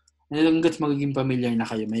 And hanggat magiging familiar na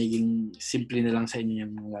kayo, magiging simple na lang sa inyo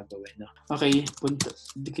yung mga gagawin. No? Okay,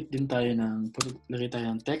 dikit din tayo lagay tayo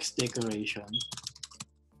ng text decoration.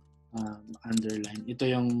 Underline.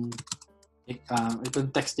 Itong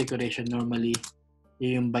text decoration normally,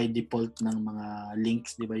 yung by default ng mga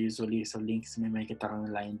links, di ba? Usually sa links may makikita kang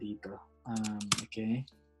line dito. Okay.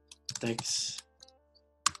 Text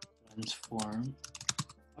transform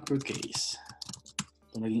uppercase.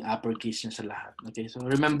 So, naging uppercase niya sa lahat. Okay, so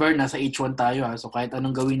remember, nasa H1 tayo ha. So, kahit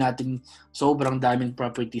anong gawin natin, sobrang daming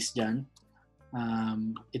properties dyan.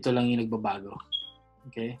 Ito lang yung nagbabago.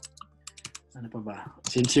 Okay? Ano pa ba?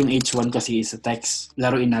 Since yung H1 kasi is a text,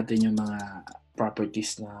 laruin natin yung mga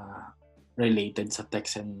properties na related sa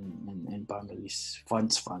text and families,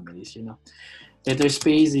 fonts families, you know. Letter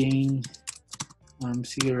spacing,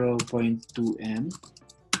 0.2m.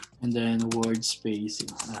 And then word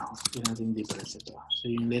spacing. Yun natin difference ito.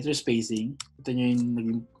 So yung letter spacing, ito nyo yung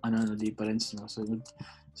naging difference, no? So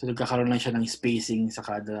nagkakaroon lang siya ng spacing sa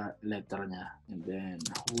kada letter niya. And then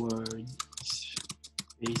word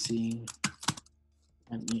spacing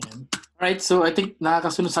 1 em. Alright, so I think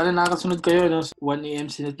sana nakakasunod kayo, no? So 1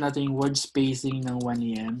 em, sinet natin yung word spacing ng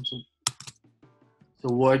 1 em.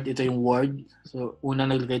 So word, ito yung word. So una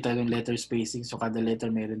naglagay tayo ng letter spacing. So kada letter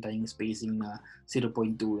meron tayong spacing na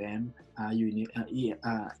 0.2 em,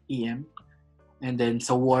 em. And then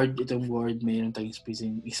sa word, itong word meron tayong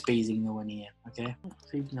spacing na 1 em. Okay?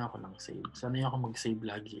 Save na ako lang, save. Sana yung ako mag-save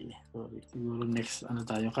lagi. So siguro next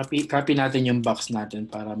tayo. Copy natin yung box natin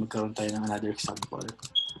para magkaroon tayo ng another example.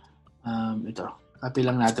 Ito. Copy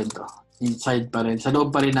lang natin to. Inside pa rin. Sa loob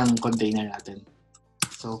pa rin ng container natin.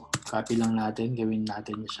 So, copy lang natin. Gawin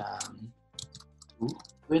natin siyang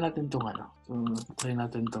gawin natin itong So, try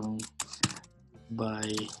natin itong by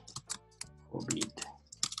COVID.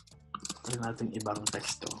 Try natin ibang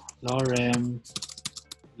texto. Lorem.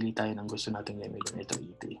 Pili tayo ng gusto natin gamitin. Ito,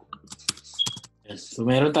 E3. Yes. So,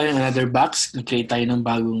 meron tayong another box. Nag-create tayo ng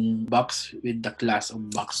bagong box with the class of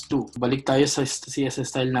box 2. Balik tayo sa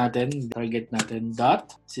CSS style natin. Target natin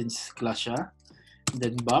dot, since class siya.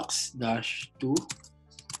 Then box dash 2.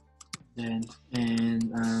 Then,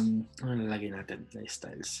 ano lalagay natin?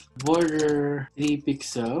 Styles. Border 3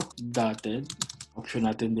 pixel dotted. Option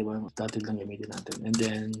natin, di ba? Dotted lang gamitin natin. And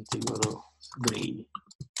then, siguro, gray.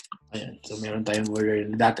 Ayan. So, meron tayong border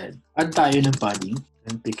dotted. Add tayo ng padding.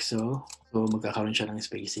 10 pixel. So, magkakaroon siya ng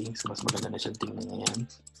spacing. So, mas maganda na siyang tingnan ngayon.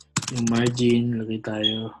 Yung margin, lagay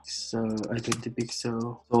tayo. So, 20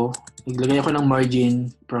 pixel. So, naglagay ako ng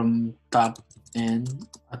margin from top and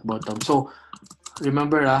at bottom. So,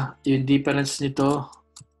 remember yung difference nito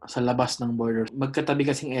sa labas ng border. Magkatabi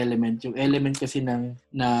kasing element. Yung element kasi ng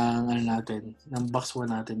box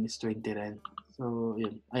 1 natin is 20 rin. So,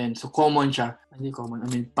 yun. Ayan. So, common siya. Hindi common. I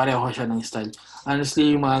mean, pareho siya ng style.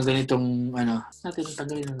 Honestly, yung mga ganitong,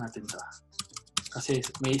 tagalin na natin to. Kasi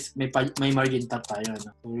may margin top tayo.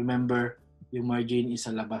 So, remember, Yung margin is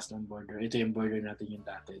sa labas ng border. Ito yung border natin yung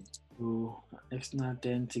dotted. So, next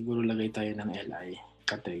natin, siguro lagay tayo ng LI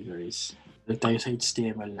categories. Lagay tayo sa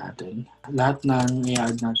HTML natin. Lahat ng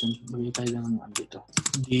i-add natin, lagay tayo ng dito.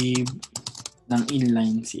 Div ng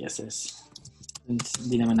inline CSS.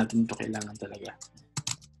 Hindi naman natin ito kailangan talaga.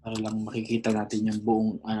 Para lang makikita natin yung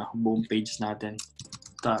buong page natin.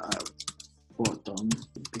 Bottom,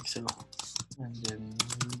 pixel. And then,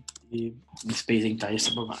 may spacing tayo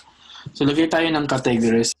sa baba. So, lagay tayo ng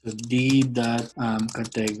categories. So,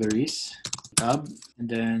 div.categories, tab, and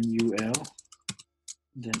then UL,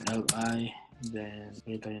 then LI, and then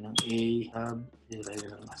lagay tayo ng A, tab, lagay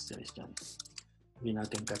tayo ng asterisk dyan. Lagay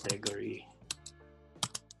natin category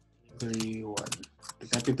 1.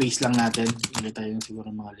 Copy-paste lang natin. Lagay tayo ng siguro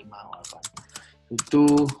mga 5 o 4. So,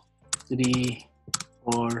 2, 3,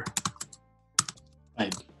 4,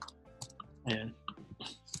 5. Ayan.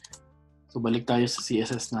 So, balik tayo sa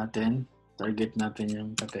CSS natin. Target natin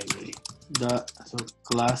yung category. So,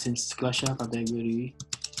 class, since class siya, category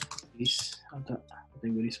is,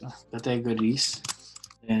 categories.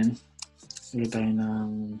 Then, lagay tayo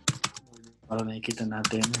ng, para nakikita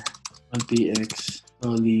natin, 1px,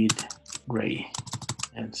 solid, gray.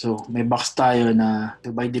 And so, may box tayo na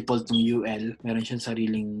by default ng UL, meron siyang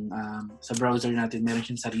sariling, sa browser natin, meron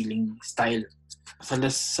siyang sariling style. Sa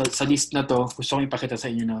list na to, gusto kong ipakita sa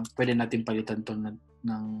inyo na pwede natin palitan to na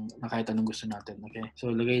kahit anong gusto natin. Okay?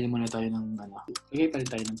 So, lagay muna tayo ng, lagay pa rin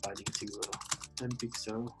tayo ng padding siguro. 10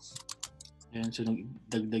 pixel. Ayan, so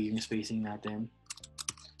nagdagdag yung spacing natin.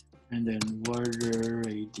 And then, border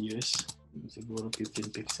radius. Siguro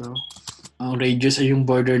 15 pixel. Ang radius ay yung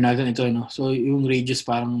border natin. Ito, no? So, yung radius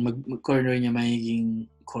parang mag-corner niya magiging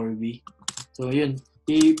curvy. So, yun.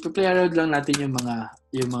 I-play around lang natin yung mga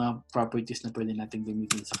properties na pwede natin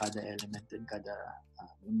gamitin sa kada element and kada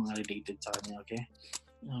yung mga related sa kanya, okay?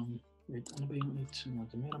 Wait, ano ba yung H2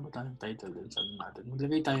 natin? Meron ba tayong title din sa ano natin?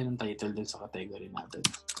 Maglagay tayo ng title din sa category natin.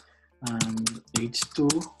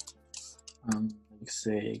 H2, let's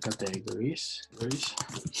say categories.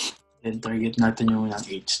 Then target natin yung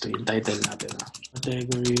H2, yung title natin.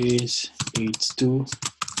 Categories, H2.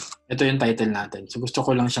 Ito yung title natin. So, gusto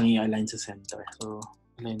ko lang siyang i-align sa center. So,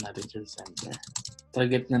 align natin siya sa center.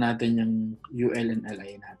 Target na natin yung UL and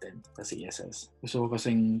LI natin sa CSS. Gusto ko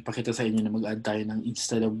kasing pakita sa inyo na mag-add tayo ng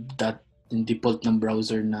instead of that, yung default ng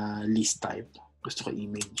browser na list type. Gusto ko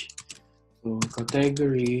image. So,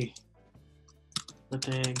 categories,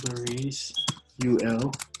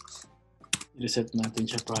 UL. Reset natin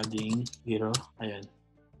siya padding 0. Ayan.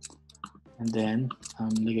 And then,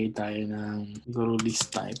 lagay tayo ng siguro list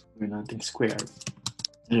type. Gawin natin square.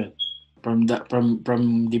 Ayan. From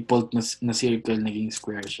default na circle, naging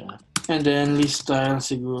square siya. And then, list style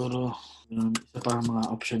siguro, isa pa mga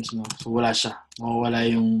options, no? So, wala siya. Mawawala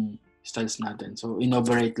yung styles natin. So,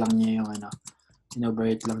 inoperate lang niya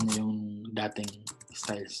yung dating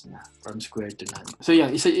styles na from square to none. So, yeah,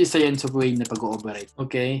 isa yan sa way na pag-ooperate.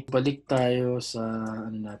 Okay, balik tayo sa,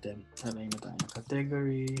 natin. Sabi na tayo.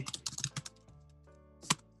 Category.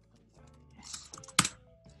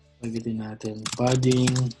 Pagitin natin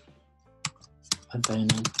padding. Antayin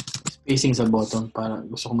ng spacing sa bottom para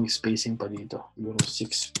gusto ko mag-spacing pa dito. Siguro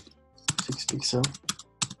 6 pixel.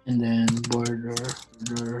 And then border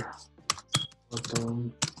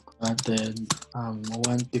bottom dotted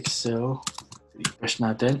 1 pixel. Refresh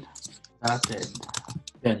natin. Dotted.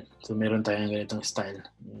 Yan. So meron tayong ganitong style.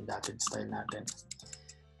 Yung dotted style natin.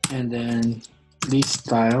 And then list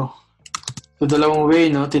style. So, dalawang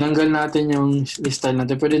way, no? Tinanggal natin yung style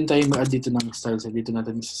natin. Pwede tayo mag-add dito ng style. So, dito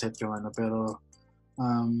natin set yung pero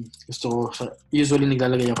gusto ko, usually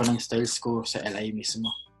naglalagay ako ng styles ko sa LI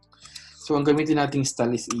mismo. So, ang gamitin nating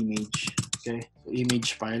style is image. Okay? So,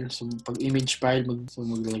 image file. So, pag image file,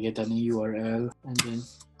 maglalagay tayo ng URL and then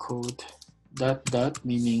quote dot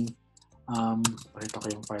meaning pakita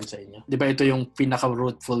ko yung file sa inyo. Di ba ito yung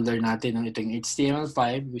pinaka-root folder natin. No? Ito yung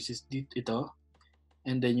HTML5 which is ito.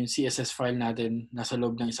 And then yung CSS file natin nasa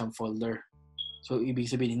loob ng isang folder. So, ibig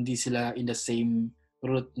sabihin, hindi sila in the same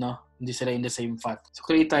root, no? Hindi sila in the same file. So,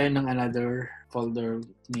 create tayo ng another folder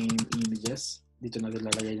named images. Dito natin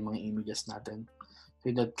lalagay yung mga images natin. So,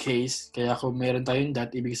 in that case, kaya kung meron tayong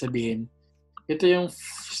dot, ibig sabihin, ito yung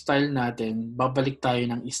style natin, babalik tayo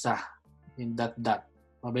ng isa. Yung dot.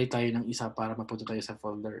 Babalik tayo ng isa para mapunta tayo sa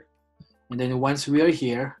folder. And then, once we are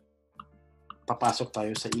here, papasok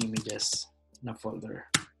tayo sa images na folder.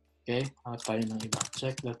 Okay? Hanap tayo ng iba.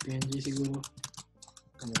 Check.png siguro.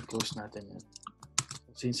 And then close natin yan.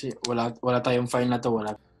 Since wala tayong file na to,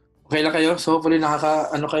 wala. Okay lang kayo? So, hopefully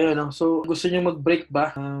kayo, no? So, gusto niyo mag-break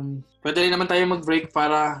ba? Pwede rin naman tayo mag-break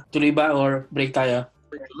para tuloy ba or break tayo?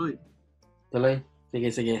 Tuloy. Tuloy?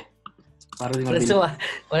 Sige. Para di Walang, mabilis.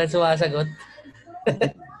 walang sumasagot.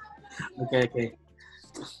 Okay.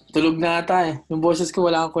 Tulog na ata eh. Yung boses ko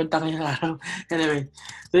wala akong kwenta ngayong araw. Anyway.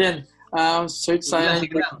 So yan. Search silent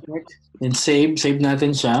Sige lang. and save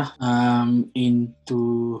natin siya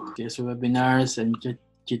into webinars and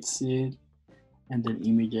cheat sheet and then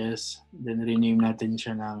images. Then rename natin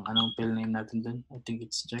siya ng anong file name natin dun. I think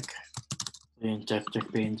it's check. So yan, check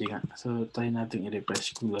PNG nga. So try natin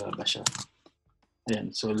i-refresh kung lalabas siya.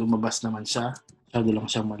 Ayan, so lumabas naman siya. Masyado lang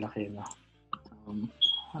siyang malaki, no?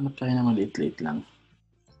 Hanap tayo ng maliit-liit lang.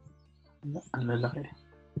 Ang lalaki.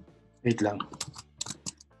 Wait lang.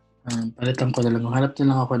 Palitan ko na lang. Hanap na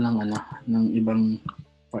lang ako ng ibang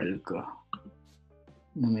file ko.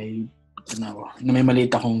 Na may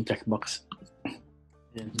maliit akong checkbox.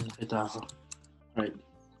 Ayan, nakita ako. Right.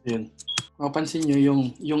 Ayan. Mapansin nyo,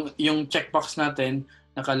 yung checkbox natin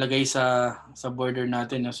nakalagay sa border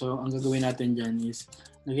natin. So, ang gagawin natin dyan is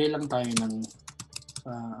lagay lang tayo ng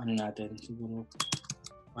natin. Siguro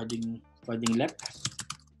padding left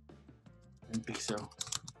and pixel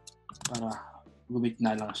para gumit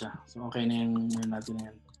na lang siya. So, okay na yung natin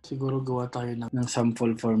na yan. Siguro gawa tayo ng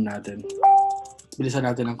sample form natin. Bilisan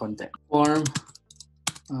natin ng konti.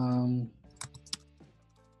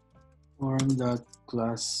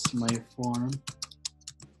 Form.class myForm.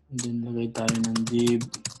 And then lagay tayo ng div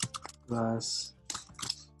class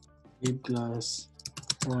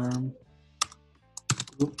form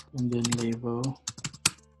group and then label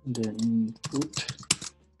and then input.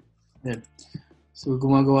 Then, so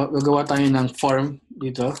gagawa tayo ng form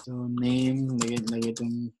dito. So name, lagay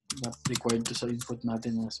itong required to sa input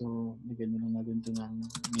natin. So lagyan na lang natin ito ng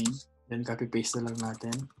name. Then copy paste na lang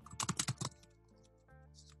natin.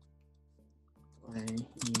 Okay,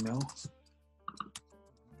 email.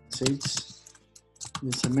 Message.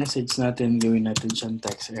 Then sa message natin, gawin natin siyang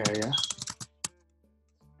text area.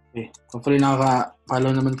 Okay. Hopefully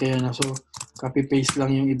nakaka-follow naman kayo na. So, copy-paste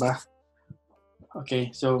lang yung iba.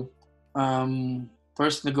 Okay. So,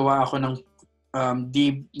 first nagawa ako ng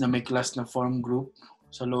div na may class na form group.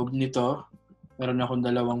 Sa loob nito, meron akong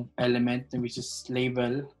dalawang element which is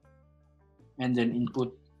label and then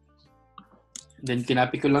input. Then,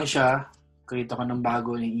 kinapi ko lang siya. Create ako ng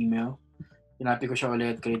bago ng email. Kinapi ko siya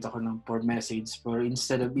ulit, create ako ng for message. For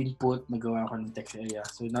instead of input, nagawa ako ng text area.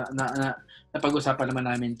 So, napag-usapan naman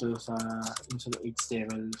namin to sa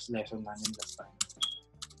HTML lesson namin last time.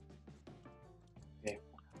 Okay.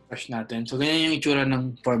 Refresh natin. So, ganyan yung itsura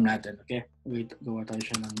ng form natin. Okay? Wait, gawa tayo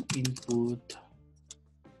siya ng input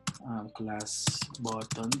class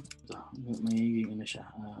button. So, may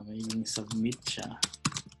submit siya.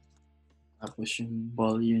 Tapos yung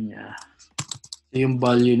value niya. Yung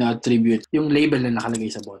value na attribute, yung label na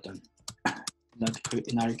nakalagay sa button.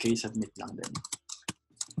 In our case, submit lang din.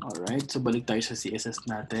 Alright, so balik tayo sa CSS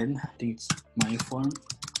natin. I think it's my form.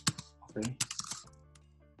 Okay.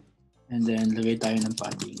 And then, lagay tayo ng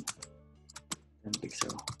padding. 10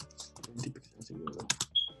 pixel. 20 pixel siguro.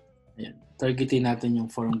 Ayan. Targetin natin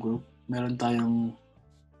yung form group. Meron tayong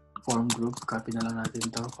form group. Copy na lang natin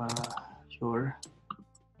ito para sure.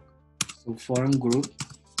 So, form group.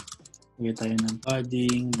 Lagay tayo ng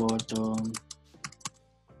padding, bottom,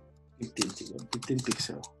 15 siguro, 15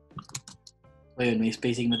 pixel. So yun, may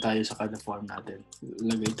spacing na tayo sa kada form natin.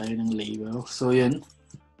 Lagay tayo ng label. So yun,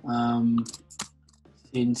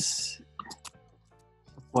 since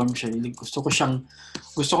form siya, gusto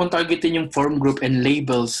kong targetin yung form group and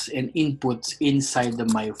labels and inputs inside the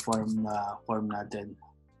my form na form natin.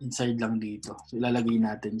 Inside lang dito. So ilalagay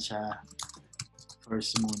natin siya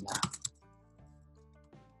first muna.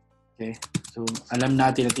 Okay, so alam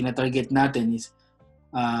natin na tina-target natin is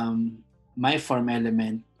my form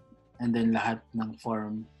element and then lahat ng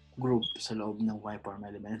form group sa loob ng my form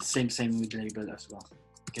element. Same with label as well.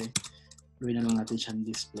 Okay, gawin na lang natin siyang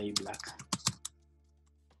display block.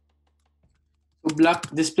 So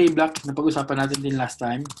display block, napag-usapan natin din last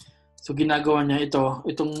time. So ginagawa niya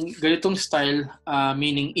itong ganitong style,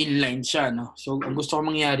 meaning inline siya, no? So ang gusto ko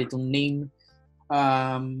mangyari itong name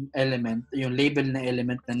element, yung label na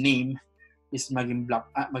element na name is maging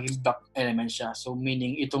block element siya. So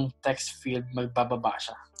meaning itong text field magbababa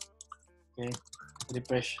siya. Okay?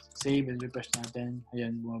 Refresh, save and refresh natin.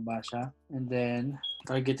 Ayan, bumaba siya. And then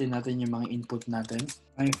targetin natin yung mga input natin.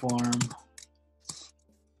 My form.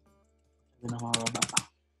 Ito na mababa.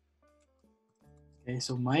 Okay,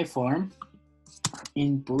 so my form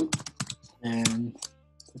input and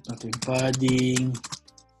put natin padding.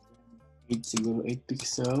 Siguro 8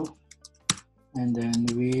 pixel and then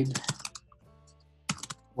width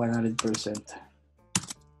 100%.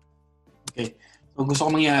 Okay, So gusto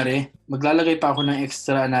ko mangyari, maglalagay pa ako ng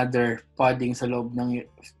extra another padding sa loob ng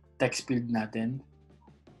text field natin.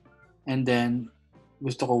 And then,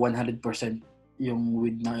 gusto ko 100% yung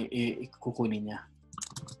width na ikukunin niya.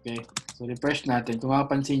 Okay? So refresh natin. Kung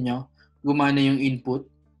mapapansin nyo, gumana yung input.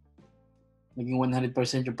 Naging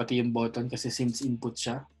 100% yung pati yung button kasi since input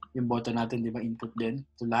siya. Yung button natin, di ba, input din.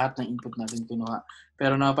 So lahat ng input natin kinuha.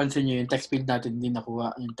 Pero napapansin nyo, yung text field natin hindi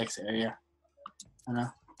nakuha yung text area. Ano?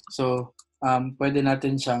 So, pwede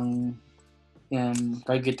natin siyang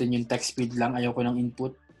targetin yung text field lang. Ayoko ng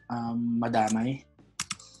input. Madamay.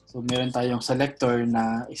 So, meron tayong selector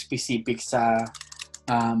na specific sa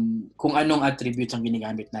kung anong attributes ang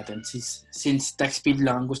ginagamit natin. Since text field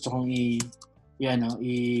lang ang gusto kong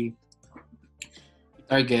i-target,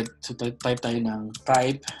 so type tayo ng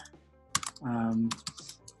type,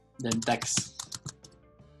 then text.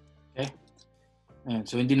 Okay? Ayan,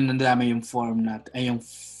 so, hindi na nadami yung form natin, yung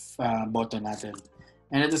button natin.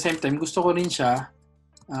 And at the same time, gusto ko rin siya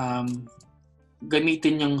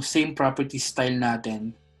gamitin yung same property style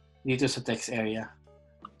natin dito sa text area.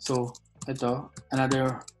 So, ito,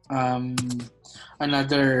 another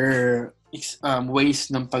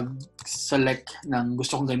ways ng pag-select ng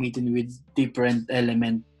gusto kong gamitin with different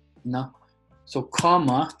element, no? So,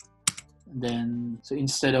 comma, then, so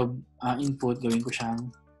instead of input, gawin ko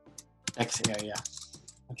siyang text area.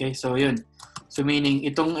 Okay, so yun. So, meaning,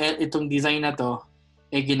 itong design na to,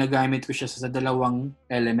 ginagamit ko siya sa dalawang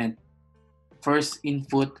element. First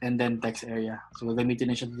input and then text area. So,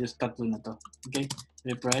 gagamitin na siya dito sa tatlo na to. Okay?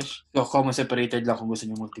 Refresh. So, comma separated lang kung gusto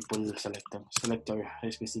nyo multiple selector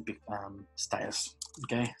specific styles.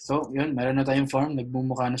 Okay? So, yun. Meron na tayong form.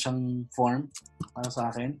 Nagmumukha na siyang form para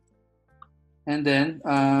sa akin. And then,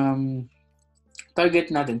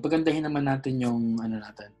 target natin. Pagandahin naman natin yung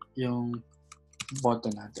yung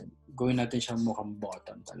button natin. Gawin natin siyang mukhang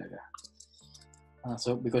button talaga.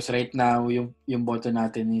 So, because right now, yung button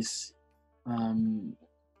natin is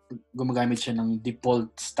gumagamit siya ng default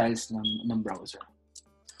styles ng browser.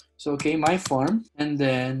 So, okay, my form. And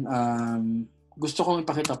then, gusto kong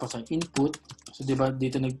ipakita pa sa input. So, di ba,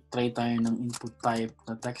 dito nag-try tayo ng input type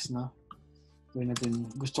na text, no?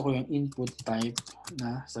 Gusto ko yung input type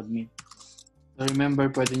na submit. So, remember,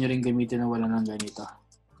 pwede nyo rin gamitin na wala nang ganito.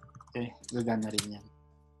 Okay, gagana rin yan.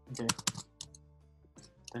 Okay.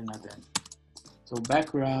 Try natin. So,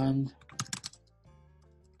 background.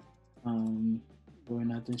 Gawin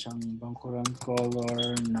natin siyang background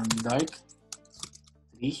color ng dark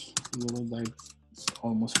 3, siguro dark,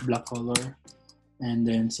 almost black color, and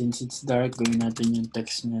then since it's dark, gawin natin yung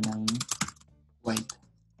text niya ng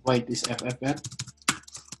white is FFF.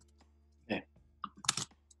 Okay,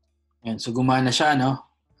 and so gumana siya, no?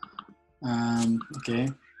 Okay,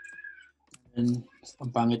 and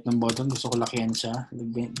ang pangit ng button, gusto ko lakihan siya,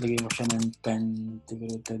 lagay ko siya ng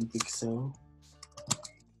 10 pixel.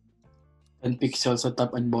 10 pixels sa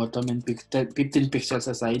top and bottom and 15 pixels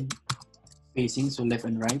sa side spacing, so left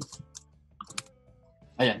and right.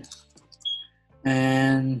 Ayan.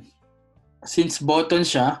 And since button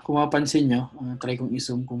siya, kung mapansin nyo, try kong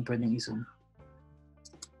i-zoom kung pwedeng i-zoom.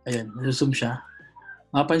 Ayan, zoom siya.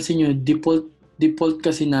 Mapansin nyo, default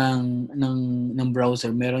kasi ng browser,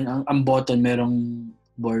 meron ang button merong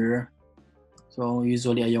border. So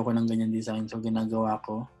usually ayoko ng ganyan design, so ginagawa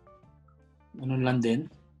ko ano lang din,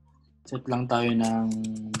 set lang tayo ng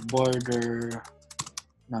border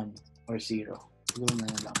none or 0. Siguro na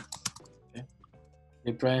lang. Okay.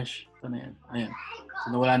 Refresh. Ito na yan. Ayan. So,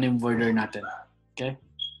 nawala na yung border natin. Okay.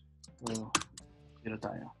 So, 0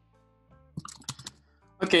 tayo.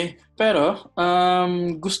 Okay. Pero,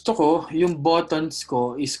 gusto ko, yung buttons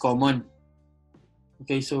ko is common.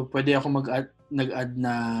 Okay. So, pwede ako nag-add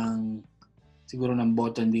ng siguro ng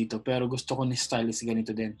button dito. Pero gusto ko ni style is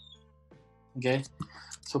ganito din. Okay.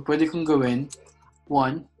 So, pwede kong gawin,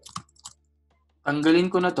 1,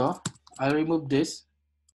 tanggalin ko na to. I'll remove this,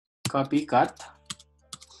 copy, cut,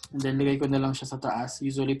 and then lagay ko na lang siya sa taas.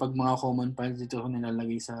 Usually, pag mga common files, dito ko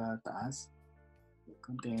nilalagay sa taas.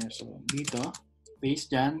 Container, so dito,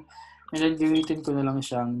 paste dyan, and then gamitin ko na lang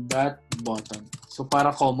siyang .button. So,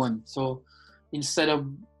 para common. So, instead of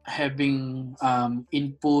having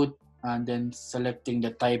input and then selecting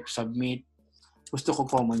the type, submit, gusto ko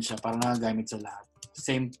common siya para nagagamit sa lahat.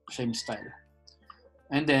 Same style.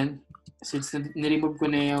 And then, since niremove ko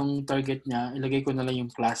na yung target niya, ilagay ko na lang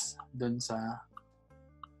yung class doon sa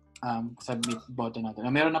submit button natin.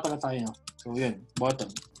 Meron na pala tayo, no? So, yun,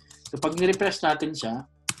 button. So, pag nirefresh natin siya,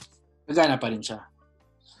 gagana pa rin siya.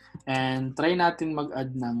 And try natin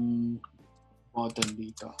mag-add ng button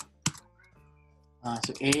dito.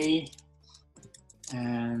 So, A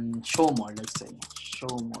and show more, let's say.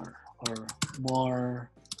 Show more. or more,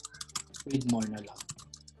 read more na lang.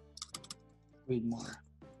 Read more.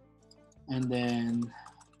 And then,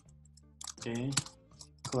 okay,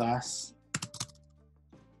 class.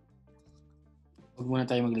 Huwag muna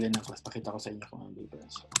tayo maglagay ng class. Pakita ko sa inyo kung ano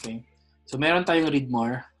difference. Okay. So, meron tayong read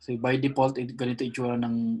more. So, by default, ganito itsura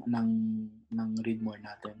ng read more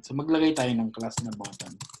natin. So, maglagay tayo ng class na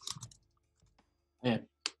button. Ayan.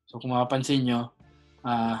 So, kung mapapansin nyo,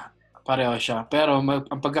 pareho siya. Pero,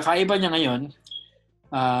 ang pagkakaiba niya ngayon,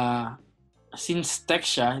 since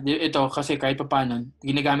text siya, ito kasi kahit pa paano,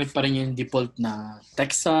 ginagamit pa rin yung default na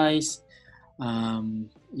text size,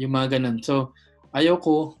 yung mga ganun. So,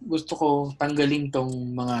 gusto ko tanggalin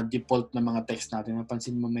tong mga default na mga text natin.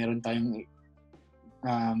 Napansin mo meron tayong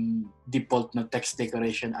default na text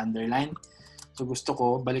decoration underline. So, gusto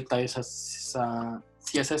ko, balik tayo sa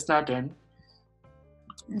CSS natin.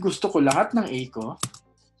 Gusto ko lahat ng A ko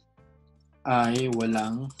ay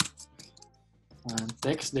walang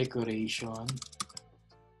text decoration.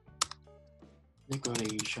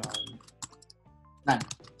 None.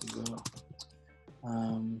 Siguro.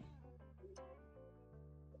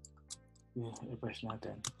 Refresh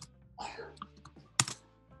natin.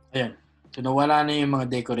 Ayan. So, nawala na yung mga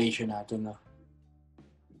decoration natin. No?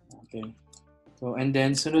 Okay. So, and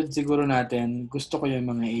then, sunod siguro natin, gusto ko yung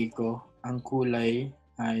mga A ko. Ang kulay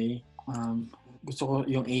ay, gusto ko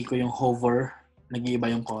yung A ko, yung hover. Nag-iiba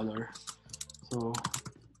yung color. So,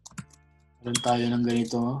 meron tayo ng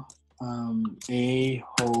ganito. A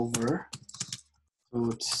hover. So,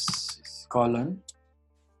 it's colon.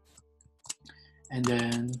 And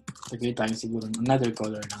then, lagay tayo siguro another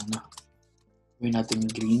color lang na. Gawin natin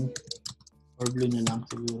green. Or blue na lang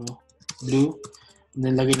siguro. Blue. And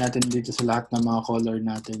then, lagay natin dito sa lahat ng mga color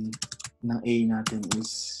natin ng A natin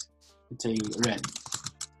is, let's say, red.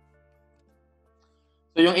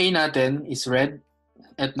 So, yung A natin is red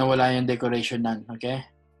at nawala yung decoration none. Okay?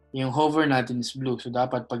 Yung hover natin is blue. So,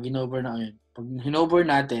 dapat pag hinover na yun, pag hinover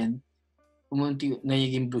natin,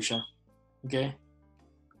 nagiging blue siya. Okay?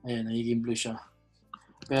 Ayan, nagiging blue siya.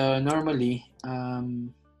 Pero normally,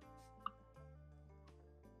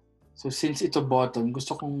 so since ito button,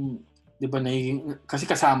 gusto kong, di ba, kasi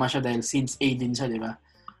kasama siya dahil since A din siya, di ba?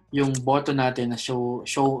 Yung button natin na show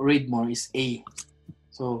read more is A.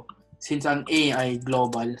 So, since ang A ay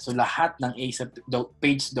global, so lahat ng A sa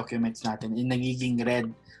page documents natin ay nagiging red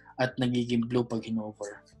at nagiging blue pag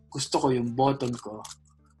hinover. Gusto ko yung button ko,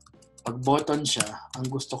 pag button siya, ang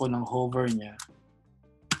gusto ko ng hover niya,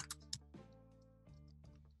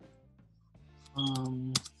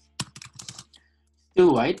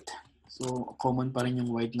 still white. So, common pa rin yung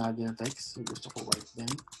white natin na text. So, gusto ko white din.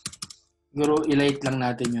 Siguro, i-light lang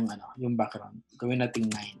natin yung background. Gawin natin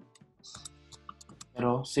 9.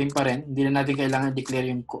 Pero, same pa rin. Hindi na natin kailangan declare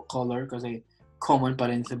yung color kasi common pa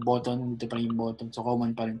rin sa button. Dito pa rin yung button. So,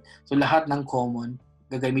 common pa rin. So, lahat ng common,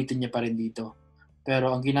 gagamitin niya pa rin dito.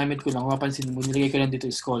 Pero, ang ginamit ko lang, kung mapansin mo, nilagay ko lang dito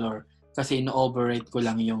is color kasi ino-override ko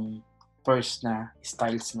lang yung first na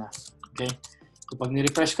styles na. Okay? So, pag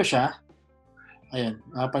ni-refresh ko siya, ayan,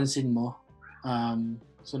 napapansin mo,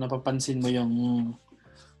 so napapansin mo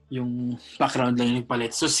yung background lang yung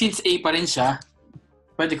palit. So, since A pa rin siya,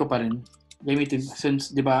 pwede ko pa rin gamitin.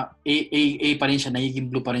 Since, di ba, A pa rin siya,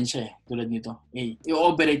 nagiging blue pa rin siya eh, tulad nito. A.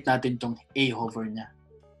 I-override natin tong A hover niya.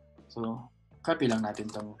 So, copy lang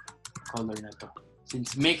natin tong color na to.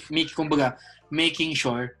 Since kumbaga, making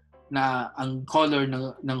sure na ang color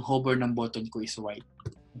ng hover ng button ko is white.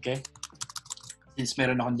 Okay? Since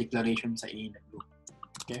meron akong declaration sa A na blue.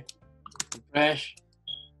 Okay? Refresh.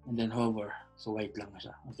 And then hover. So, white lang na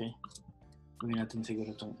siya. Okay? Gawin natin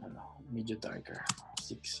siguro itong medyo darker.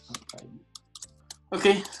 6 or 5.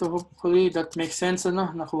 Okay. So, hopefully that makes sense.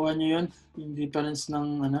 Nakuha nyo yun. Yung difference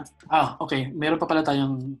ng okay. Meron pa pala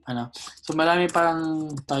tayong So, marami parang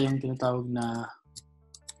tayong tinatawag na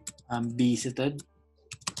visited.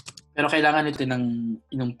 Pero kailangan ito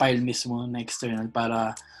ng file mismo na external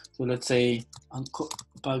para, so let's say,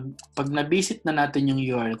 pag na-visit na natin yung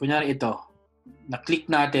URL, kunyari ito, na-click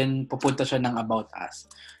natin, pupunta siya ng About Us.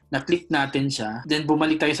 Na-click natin siya, then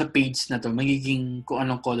bumalik tayo sa page na to, magiging kung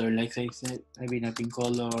anong color. Like, sabi natin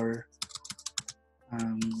color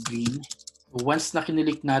green. So, once na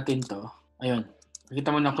kinilik natin to, ayun,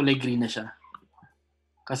 nakita mo na kulay green na siya.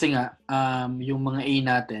 Kasi nga, yung mga A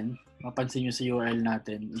natin, mapansin nyo sa URL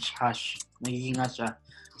natin, is hash. Nagiging hash siya.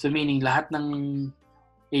 So, meaning, lahat ng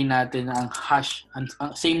A natin, ang hash,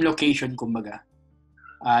 same location, kumbaga,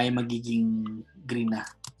 ay magiging green na.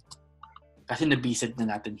 Kasi na-visit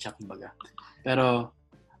na natin siya, kumbaga. Pero,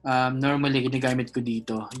 normally, ginagamit ko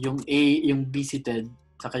dito, yung A, yung visited,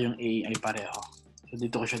 saka yung A ay pareho. So,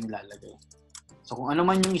 dito ko siya nilalagay. So kung ano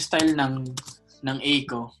man yung style ng A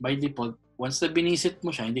ko, by default, once na binisit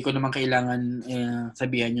mo siya, hindi ko naman kailangan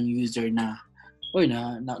sabihan yung user na uy,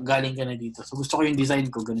 na galing ka na dito. So gusto ko yung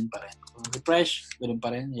design ko, ganun pa rin. So, refresh, ganun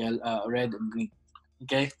pa rin. Red and green.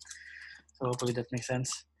 Okay? So hopefully that makes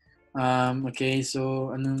sense. Okay,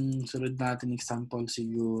 so anong sunod natin example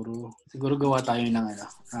siguro? Siguro gawa tayo ng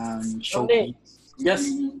showcase. Yes.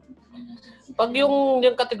 Pag yung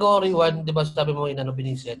category 1, 'di ba sabi mo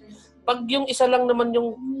binisit. Pag yung isa lang naman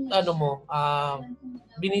yung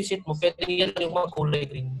binisit mo, pwede yan yung mga kulay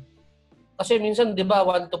green. Kasi minsan 'di ba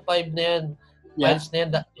 1 to 5 na yan. Yeah. Files na yan.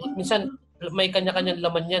 Minsan may kanya-kanyang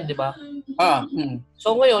laman yan, 'di ba?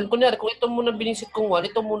 So ngayon, kunyari kung ito muna binisit kong 1,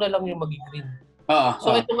 ito muna lang yung magi-green.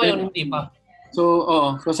 So ito ngayon hindi pa. So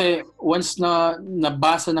kasi once na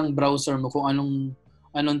nabasa ng browser mo kung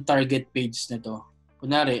anong target page nito.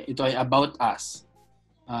 Kunyari, ito ay about us,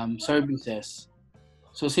 services.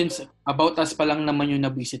 So since about us pa lang naman yung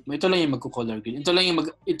na-visit mo, ito lang yung magko-color green.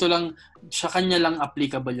 Ito lang sa kanya lang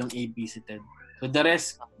applicable yung A visited. So the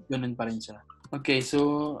rest ganun pa rin siya. Okay,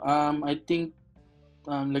 so I think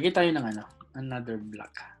lagay tayo ng another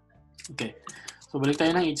block. Okay. So balik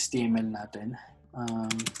tayo ng HTML natin.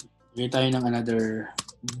 Lagay tayo ng another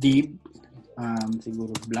div,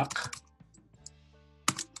 siguro block.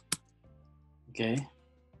 Okay.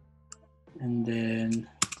 And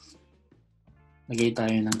then lagay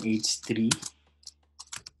tayo ng H3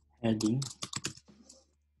 heading.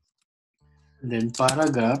 And then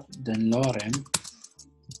paragraph, then lorem.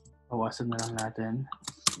 Bawasan na lang natin.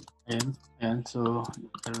 Ayan. So,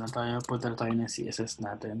 punta na tayo ng CSS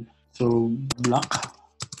natin. So, block.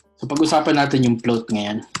 So, pag-usapan natin yung float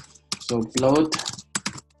ngayon. So, float.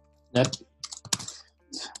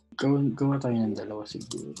 Gawa tayo ng dalawa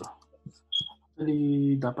siguro.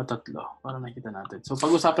 Actually, dapat 3 para nakita natin. So,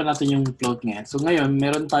 pag-usapan natin yung float ngayon. So, ngayon,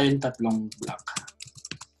 meron tayong 3 block.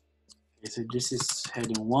 Okay, so this is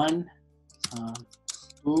heading 1,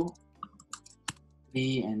 2,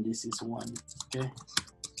 3, and this is 1. Okay.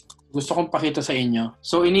 Gusto kong pakita sa inyo.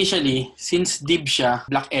 So initially, since div siya,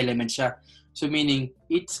 block element siya. So meaning,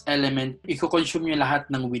 each element, i-consume niya lahat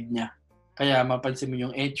ng width niya. Kaya mapansin mo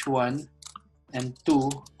yung H1 and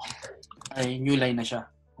 2 ay new line na siya.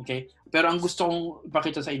 Okay? Pero ang gusto kong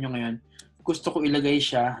ipakita sa inyo ngayon, gusto ko ilagay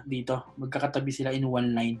siya dito. Magkakatabi sila in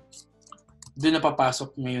one line. Doon na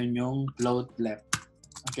papasok ngayon yung float left.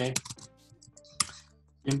 Okay?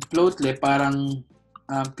 Yung float left, parang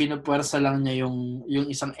pinupwersa lang niya yung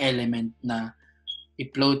isang element na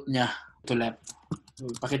i-float niya to left.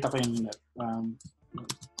 So, pakita ko yung left.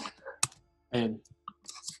 Ayun.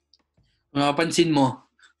 Kung mapapansin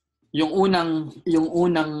mo, yung unang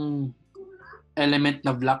element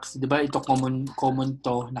na blocks, 'di ba? Ito common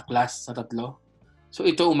to na class sa 3. So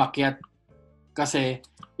ito umakyat kasi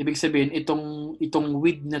ibig sabihin itong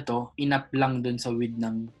width na to inap lang dun sa width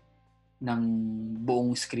ng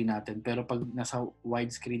buong screen natin. Pero pag nasa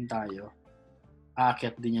wide screen tayo,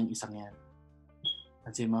 aakyat din yung isang yan.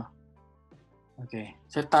 Kasi mo? Okay.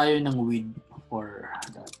 Set tayo ng width for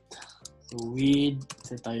that. So, width,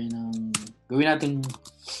 set tayo ng... Gawin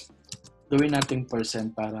natin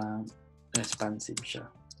percent para responsive siya.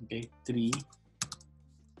 Okay? 3%.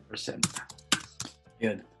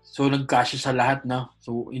 Yun. So, nag-cache sa lahat, no?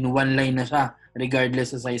 So, in one line na siya,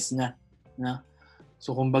 regardless sa size niya. No?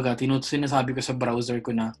 So, kumbaga, sinasabi ko sa browser ko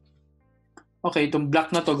na, okay, itong block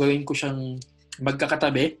na to, gawin ko siyang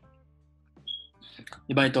magkakatabi.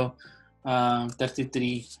 Diba ito,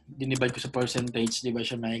 33, dinivide ko sa percentage, diba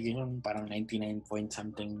siya magiging parang 99 point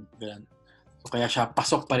something, ganun. So, kaya siya,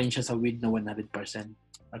 pasok pa rin siya sa width na 100%.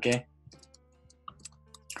 Okay?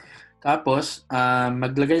 Tapos,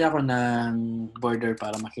 maglagay ako ng border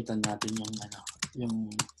para makita natin yung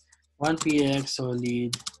 1px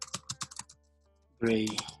solid gray.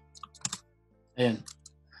 Ayan.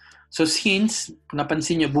 So since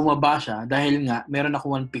napansin niyo bumaba siya dahil nga meron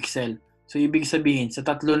ako 1 pixel. So ibig sabihin sa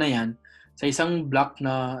 3 na 'yan, sa isang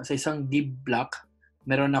div block,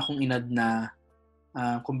 meron akong inad na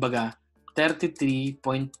kumbaga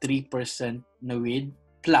 33.3% na width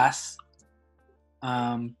plus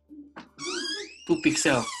 2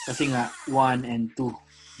 pixel kasi nga 1 and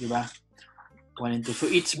 2, di ba? 1 and 2. So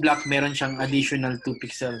each block meron siyang additional 2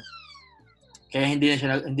 pixel. Kaya hindi na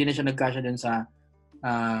siya nagkasya dun sa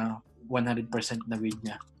 100% na width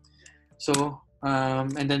niya. So,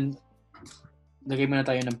 and then lagay muna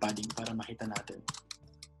tayo ng padding para makita natin.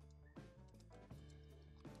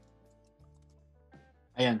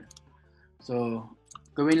 Ayan. So,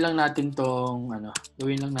 gawin lang natin tong 10.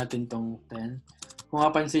 Kung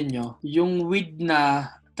mapansin nyo, yung width na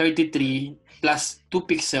 33 plus 2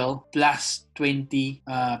 pixel plus 20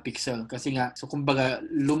 pixel. Kasi nga, so kumbaga,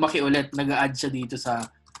 lumaki ulit, nag-a-add siya dito sa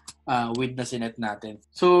width na sinet natin.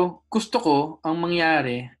 So, gusto ko, ang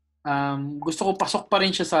mangyari, gusto ko pasok pa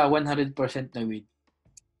rin siya sa 100% na width.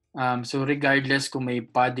 So, regardless kung may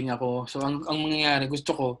padding ako, so ang mangyayari,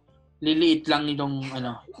 gusto ko, liliit lang itong,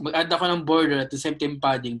 mag-add ako ng border at the same time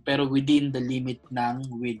padding, pero within the limit ng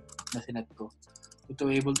width na sinet ko. To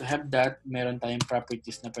be able to have that, meron tayong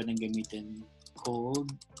properties na pwedeng gamitin called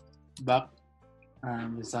back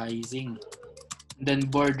sizing. And then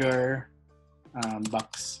border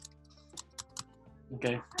box.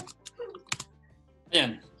 Okay.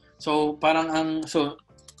 Ayan. So, parang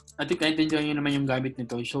I think naintindihan nyo naman yung gamit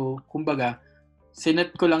nito. So, kumbaga,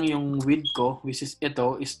 sinet ko lang yung width ko, which is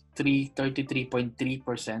ito, is 33.3%,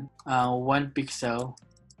 1 pixel,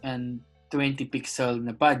 and 20 pixel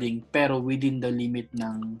na padding, pero within the limit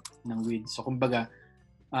ng width. So, kumbaga,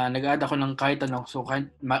 nag-add ako ng kahit ano. So,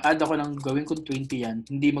 mag-add ako ng gawin kong 20 yan,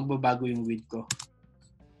 hindi magbabago yung width ko.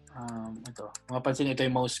 Ito. Mapapansin, ito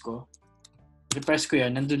yung mouse ko. I-press ko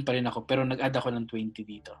yan, nandun pa rin ako, pero nag-add ako ng 20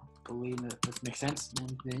 dito. So, that makes sense?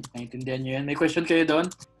 Naintindihan nyo yan? May question kayo doon?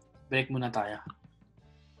 Break muna tayo.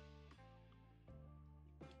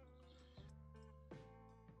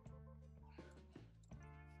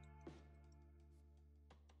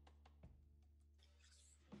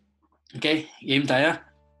 Okay, game tayo.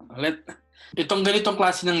 Ulit. Itong ganitong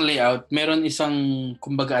klase ng layout, meron isang,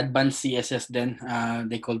 kumbaga, advanced CSS din.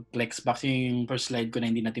 They call Flexbox. Yung first slide ko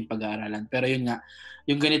na hindi natin pag-aaralan. Pero yun nga,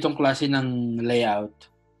 yung ganitong klase ng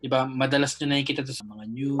layout, diba, madalas nyo nakikita to sa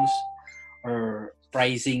mga news or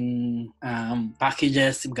pricing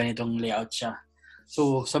packages, ganitong layout siya.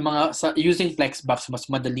 So, using Flexbox,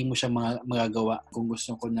 mas madali mo siya magagawa kung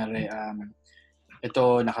gusto ko na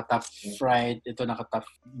ito naka-top right, ito naka-top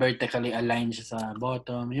vertically aligned siya sa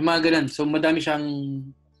bottom. Yung mga ganun. So, madami siyang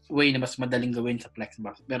way na mas madaling gawin sa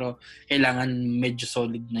Flexbox. Pero, kailangan medyo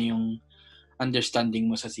solid na yung understanding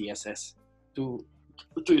mo sa CSS to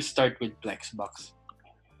start with Flexbox.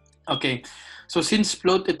 Okay. So, since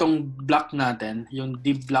float itong block natin, yung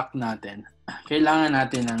div block natin, kailangan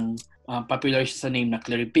natin ng popular siya sa name na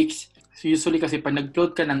clearpix. So, usually kasi pag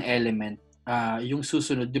nag-float ka ng element, yung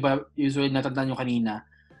susunod, di ba, usually natandaan nyo kanina,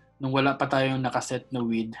 nung wala pa tayong nakaset na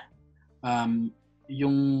width,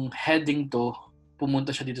 yung heading to,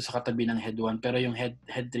 pumunta siya dito sa katabi ng head 1, pero yung head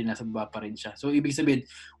 3 nasa baba pa rin siya. So, ibig sabihin,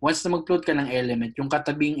 once na mag-float ka ng element, yung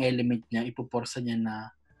katabing element niya, ipuporsa niya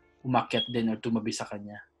na umakyat din or tumabi sa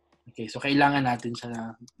kanya. Okay, so kailangan natin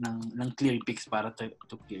siya ng clearpix para to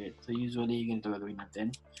clear it. So, usually, ganito gagawin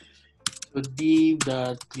natin. So,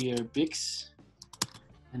 div.clearpix.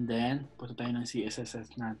 And then, punta tayo ng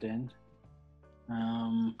CSS natin.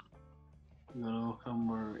 Siguro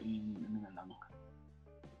somewhere in,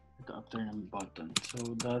 ito after ng button.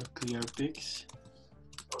 So, .clearpix.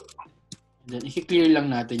 And then, i-clear lang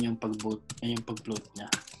natin yung pag-float niya.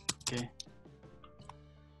 Okay?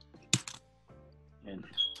 Yan.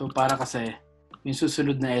 So, para kasi, yung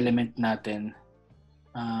susunod na element natin,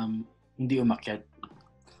 hindi umakyat.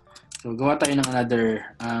 So, gawa tayo ng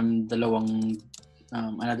another,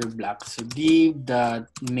 another block. So,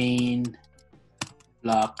 div.main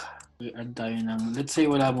block. I-add tayo ng, let's say,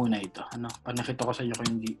 wala muna ito. Panakita ko sa inyo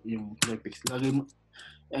kung hindi yung clearpix. Lagay mo,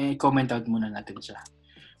 comment out muna natin siya.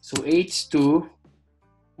 So, h2,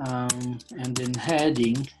 and then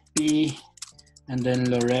heading, p, and then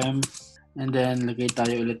lorem, and then lagay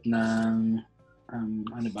tayo ulit ng,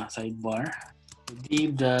 sidebar. So,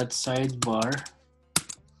 div.sidebar,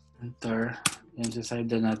 enter. Yan sa side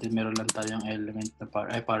na natin, meron lang tayong element na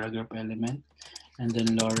paragraph element. And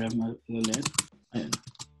then lorem ulit. Ayan.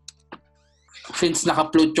 Since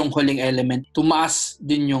naka-float yung huling element, tumaas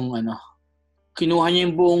din yung kinuha niya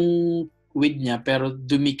yung buong width niya, pero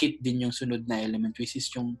dumikit din yung sunod na element, which is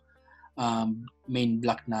yung main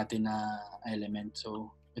block natin na element.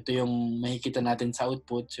 So, ito yung makikita natin sa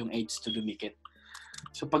output, yung h to dumikit.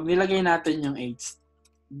 So, pag nilagay natin yung h,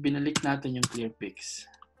 binalik natin yung clearpix,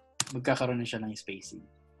 magkakaroon na siya ng spacing.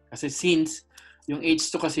 Kasi since yung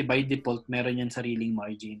H2 kasi by default, meron yan sariling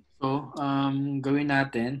margin. So, gawin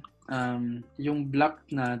natin, yung block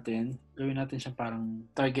natin, gawin natin siya parang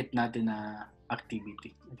target natin na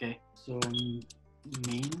activity. Okay? So,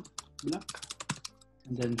 main block.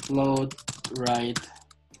 And then float right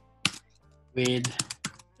with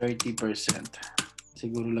 30%.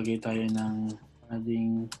 Siguro lagay tayo ng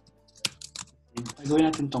gawin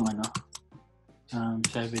natin tong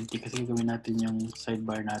 70 kasi gawin natin yung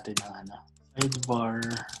sidebar natin ng sidebar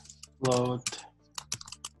float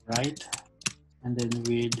right and then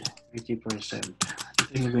with 30%.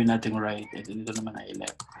 Ito yung gawin natin right. Ito naman ay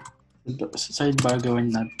left. Sidebar,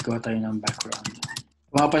 gawa tayo ng background.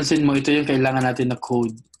 Kung mapansin mo, ito yung kailangan natin na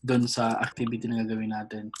code doon sa activity na gagawin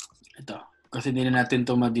natin. Ito. Kasi hindi na natin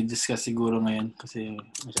ito madidiscuss siguro ngayon kasi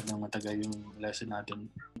masyadong matagal yung lesson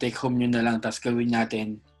natin. Take home nyo na lang, tapos gawin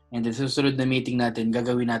natin. And then susunod na meeting natin,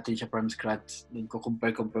 gagawin natin siya from scratch. Then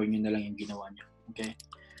compare nyo na lang yung ginawa nyo. Okay?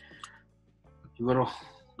 Siguro,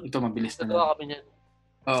 ito mabilis na lang. Gagawa kami niyan.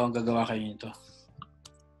 Oo, gagawa kayo nito.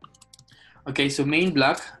 Okay, so main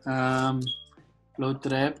block, float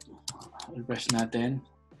rep, refresh natin.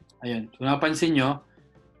 Ayun, kung napansin nyo,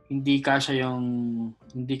 hindi kasya yung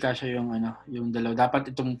dalawa.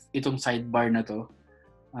 Dapat itong sidebar na to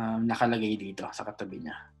nakalagay dito sa katabi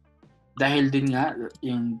niya. Dahil din nga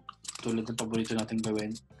yung tulad ng paborito nating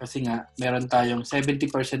gawin kasi nga meron tayong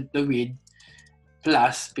 70% the width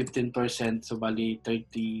plus 15%, so bali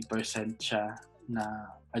 30% siya na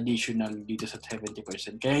additional dito sa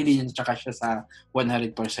 70%. Kaya hindi niya tsaka siya sa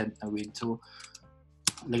 100% na width. So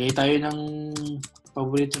lagay tayo ng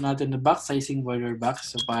paborito natin na box, sizing border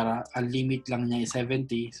box. So para ang limit lang niya is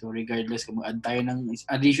 70. So regardless kung mag-add tayo ng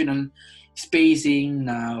additional spacing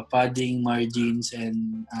na padding, margins,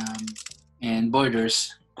 and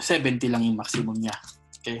borders, 70 lang yung maximum niya.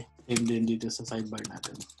 Okay? Same din dito sa sidebar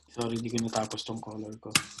natin. Sorry, hindi ko natapos tong color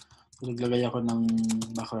ko. So naglagay ako ng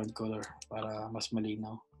background color para mas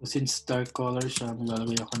malinaw. So since dark color siya,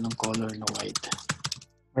 maglalagay ako ng color na white.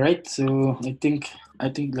 Alright, so I think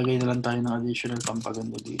lagay na lang tayo ng additional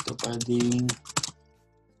pampaganda dito. Pwedeng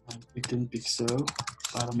 15 pixel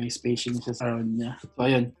para may spacing siya sa around niya. So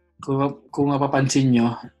ayun, kung mapapansin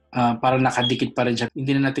nyo, parang nakadikit pa rin siya.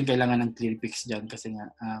 Hindi na natin kailangan ng clear pics dyan kasi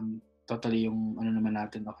nga totally yung ano naman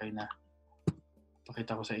natin okay na.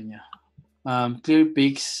 Pakita ko sa inyo. Clear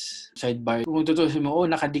pics, sidebar. Kung tutusin mo,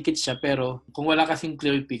 nakadikit siya pero kung wala kasing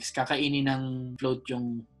clear pics, kakainin ng float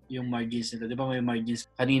yung margins nito. Di ba may margins?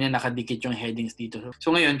 Kanina nakadikit yung headings dito.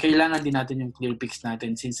 So ngayon, kailangan din natin yung clear pics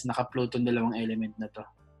natin since naka-float yung dalawang element na to.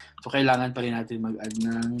 So kailangan pa rin natin mag-add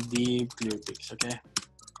ng div clear pics. Okay?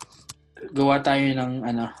 Gawa tayo ng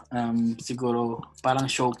siguro parang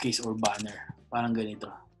showcase or banner. Parang ganito.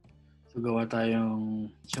 So gawa tayong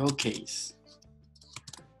showcase.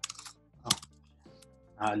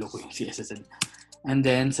 Halo ko yung CSS. And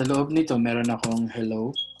then sa loob nito, meron akong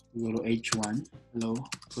hello. Siguro H1. Hello.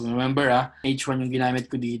 So remember H1 yung ginamit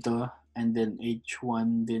ko dito. And then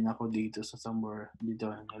H1 din ako dito sa somewhere dito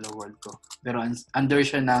yung hello world ko. Pero under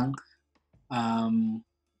siya ng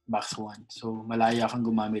box 1. So malaya kang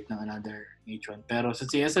gumamit ng another H1. Pero sa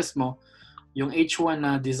CSS mo, yung H1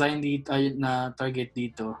 na design dito, na target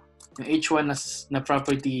dito, yung H1 na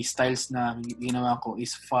property styles na ginawa ko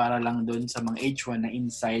is para lang doon sa mga H1 na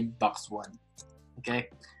inside box 1. Okay?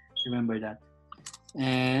 Remember that.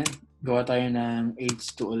 And gawa tayo ng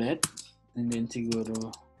H2 ulit. And then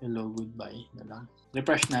siguro hello, goodbye na lang.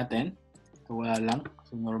 Refresh natin. So wala lang.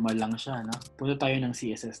 So normal lang siya. No? Punta tayo ng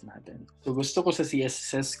CSS natin. So gusto ko sa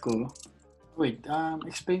CSS ko. Wait,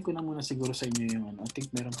 explain ko na muna siguro sa inyo yung I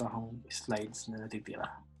think meron pa akong slides na natitira.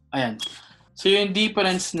 Ayan. So yung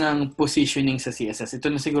difference ng positioning sa CSS,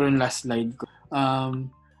 ito na siguro yung last slide ko.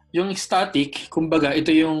 Yung static, kumbaga,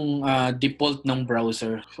 ito yung default ng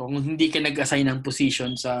browser. So kung hindi ka nag-assign ng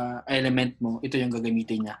position sa element mo, ito yung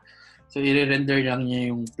gagamitin niya. So i-render lang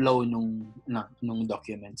niya yung flow nung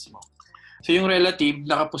documents mo. So yung relative,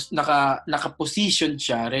 naka-position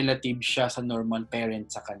siya, relative siya sa normal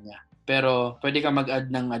parent sa kanya. Pero pwede ka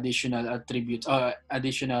mag-add ng additional attributes or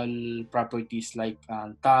additional properties like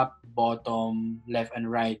top, bottom, left, and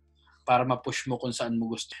right para ma-push mo kung saan mo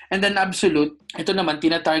gusto. And then absolute, ito naman,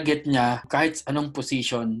 tina-target niya kahit anong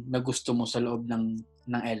position na gusto mo sa loob ng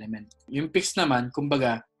element. Yung pix naman,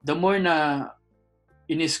 kumbaga, the more na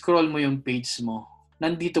in-scroll mo yung page mo,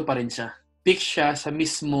 nandito pa rin siya. Pix siya sa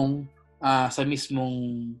mismong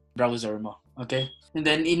browser mo. Okay? And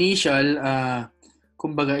then initial,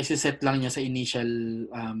 kumbaga, isi-set lang niya sa initial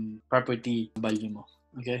property value mo.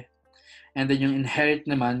 Okay? And then yung inherit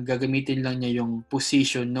naman, gagamitin lang niya yung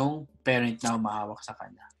position ng parent na humahawak sa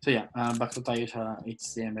kanya. So yeah, back to tayo sa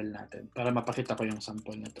HTML natin para mapakita ko yung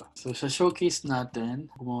sample nito. So sa showcase natin,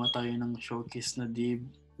 gumawa tayo ng showcase na div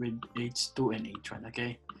with H2 and H1.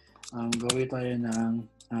 Okay? Gawin tayo ng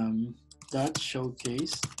dot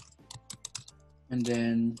showcase. And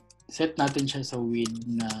then, set natin siya sa width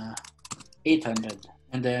na 800.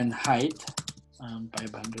 And then height, 500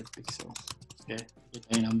 pixel. Okay. Get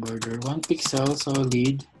tayo ng border 1 pixel,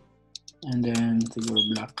 solid. And then, siguro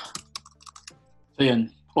black. So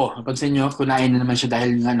yun. napansin nyo, kunain na naman siya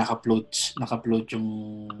dahil nga naka-float yung,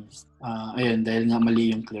 ayun, dahil nga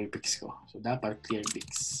mali yung clear pics ko. So, dapat clear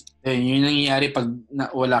pics. Ayun, yun nangyayari pag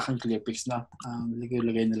wala kang clear pics na.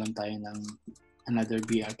 Lagay na lang tayo ng another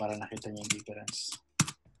BR para nakita niyo yung difference.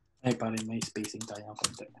 Ay, parang may spacing tayo ng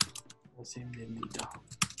konti. Same din dito.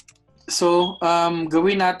 So,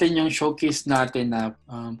 gawin natin yung showcase natin na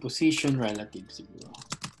position relative siguro.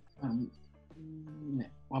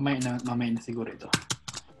 Mamaya na siguro ito.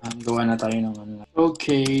 Gawa na tayo ng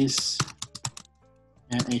showcase.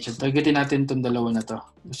 Ayan, targetin natin itong dalawa na to.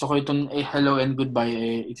 Gusto ko itong hello and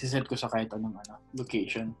goodbye, isi-set ko sa kahit anong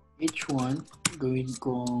location. H1, gawin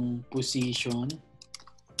kong position.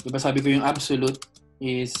 Diba sabi ko yung absolute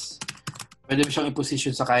is, pwede mo siyang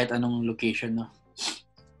i-position sa kahit anong location. No?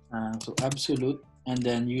 So absolute, and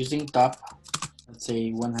then using top, let's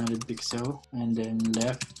say 100 pixel, and then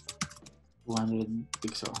left, 200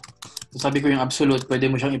 pixel. So sabi ko yung absolute,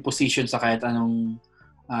 pwede mo siyang i-position sa kahit anong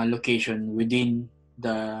location within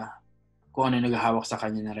kung ano naghahawak sa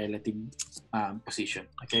kanya na relative position.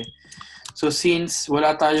 Okay? So since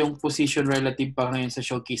wala tayong position relative pa ngayon sa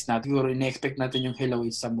showcase natin, siguro ina-expect natin yung hello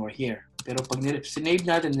is somewhere here. Pero pag sinave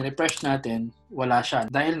natin, refresh natin, wala siya.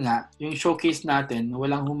 Dahil nga, yung showcase natin,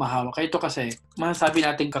 walang humahawak. Kaya ito kasi, masasabi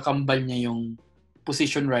natin kakambal niya yung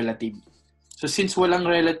position relative. So since walang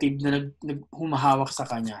relative na humahawak sa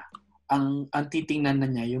kanya, ang titingnan na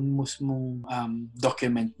niya yung mismong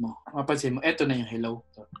document mo. Mapansin mo, eto na yung hello.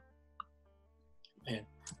 So, ayan.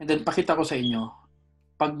 And then, pakita ko sa inyo,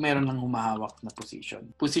 pag meron ng humahawak na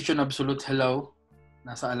position. Position absolute hello,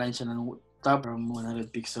 nasa align siya ng top from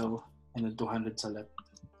 100 pixel and then 200 sa left.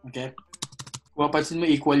 Okay? Kung mapansin mo,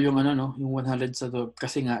 equal yung yung 100 sa top.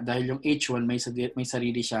 Kasi nga, dahil yung H1 may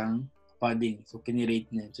sarili siyang padding. So,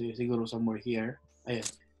 kinirate niya. So, siguro somewhere here. Ayan.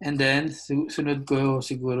 And then, sunod ko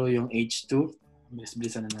siguro yung H2.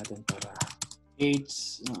 Bilis-bilisan na natin para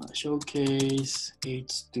showcase,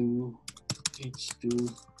 H2.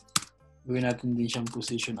 Gawin natin din siyang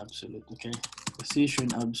position absolute, okay? Position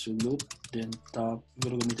absolute, then top.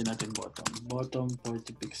 Siguro gamitin natin bottom. Bottom,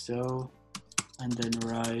 40 pixel. And then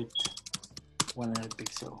right, 100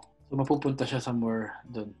 pixel. So, mapupunta siya somewhere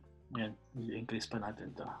dun. Ayan, i-increase pa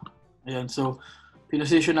natin to. Ayan, so,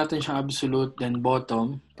 position natin siyang absolute, then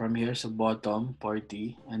bottom, from here, so bottom,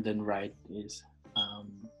 40, and then right is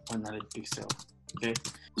 100 pixel. Okay?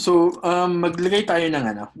 So, maglagay tayo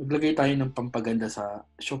ng pampaganda sa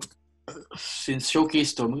since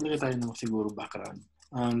showcase to, maglagay tayo ng siguro background.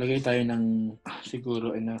 Lagay tayo ng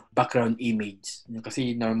siguro background image.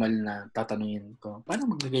 Kasi normal na tatanungin ko,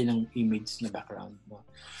 paano maglagay ng image na background?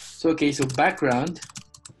 So, okay, so background,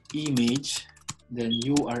 image, then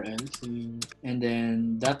URL, and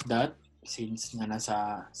then dot since nga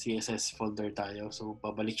nasa CSS folder tayo, so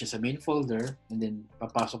babalik siya sa main folder, and then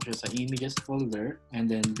papasok siya sa images folder,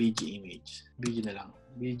 and then BG image. BG na lang.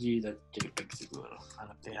 BG.jpg siguro.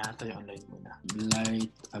 Hanap tayo online muna.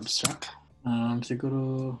 Light abstract.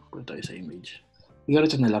 Siguro punta tayo sa image. Siguro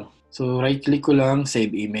ito na lang. So right click ko lang,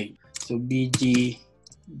 save image. So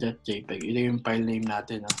bg.jpg. Ito yung file name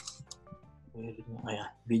natin.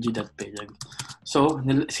 Ayan, bg.pg. So,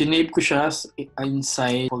 sinave ko siya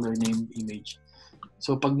inside folder name image.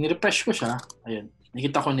 So, pag ni-refresh ko siya, ayan,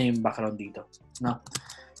 nakita ko na yung background dito. No?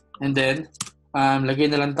 And then,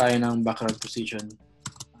 lagay na lang tayo ng background position.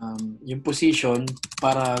 Yung position,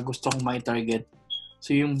 para gusto kong ma-target.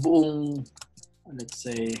 So, yung buong, let's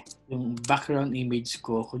say, yung background image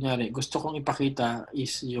ko, kunyari, gusto kong ipakita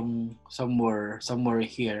is yung somewhere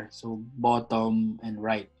here. So, bottom and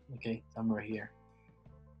right. Okay, somewhere here.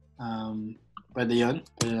 Pwede yun.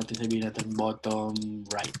 Pwede natin sabihin natin bottom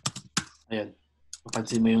right. Ayan.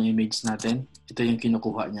 Papansin mo yung image natin. Ito yung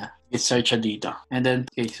kinukuha niya. I-search siya dito. And then,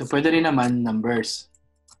 okay, so pwede rin naman numbers.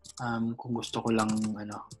 Kung gusto ko lang,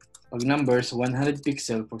 pag numbers, 100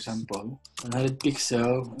 pixel, for example. 100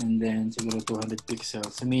 pixel, and then siguro 200 pixel.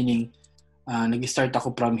 So meaning, nag-start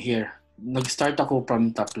ako from here. Nag-start ako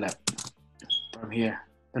from top left. From here.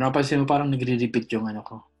 Pero napansin mo, parang nagre-repeat yung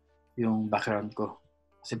yung background ko.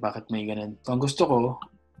 Kasi bakit may ganun. Kung gusto ko,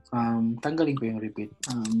 tanggalin ko yung repeat.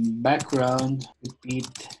 Background, repeat,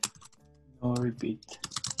 no repeat.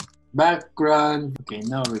 Background, okay,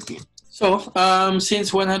 no repeat. So,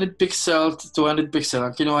 since 100 pixel to 200 pixel,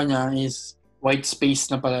 ang kinuha niya is white space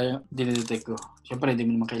na pala dinidetect ko. Siyempre, hindi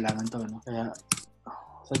mo naman kailangan to. Kaya,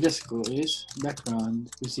 suggest ko is background,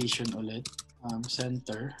 position ulit,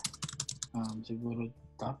 center, siguro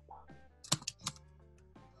top.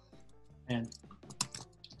 Ayan.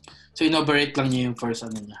 So, inoperate lang niya yung first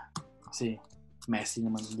niya. Kasi, messy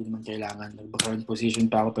naman. Hindi naman kailangan. Background position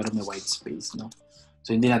pa ako pero may white space, no?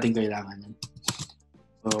 So, hindi natin kailangan yan.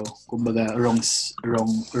 So, kumbaga,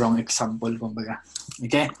 wrong example, kumbaga.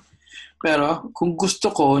 Okay? Pero, kung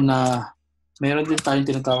gusto ko na meron din tayong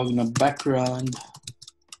tinatawag na background,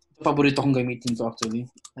 paborito kong gamitin to actually.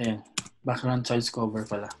 Ayan, background size cover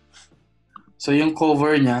pala. So, yung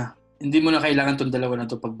cover niya, hindi mo na kailangan itong dalawa na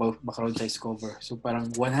to pag background size cover. So,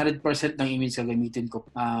 parang 100% ng image na gamitin ko,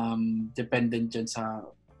 dependent dyan sa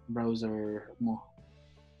browser mo.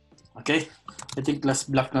 Okay? I think last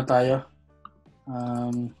block na tayo.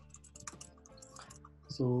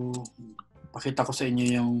 So, pakita ko sa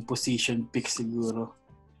inyo yung position pick siguro.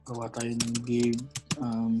 Gawa tayo ng div,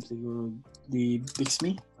 siguro div picks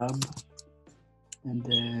me, tab. And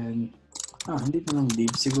then, hindi na lang div,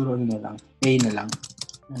 siguro ano na lang, A na lang.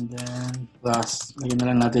 And then, class, lagyan na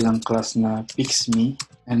lang natin ang class na picks me.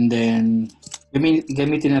 And then,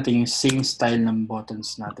 gamitin natin yung same style ng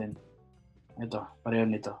buttons natin. Ito, pareho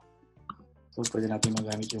nito. So, pwede natin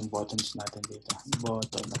magamit yung buttons natin dito.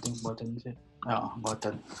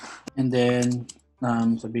 Button. And then,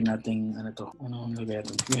 sabihin natin, anong lagay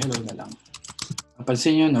natin? Yung hello na lang.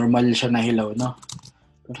 Napansin nyo, normal siya na hello, no?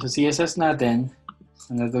 Pero sa CSS natin,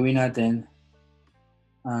 ang gagawin natin,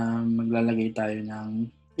 maglalagay tayo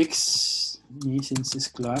ng picks me since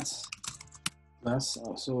is class.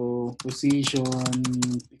 So, position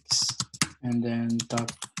picks. And then,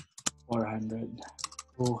 top 400.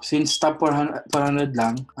 So, since top 400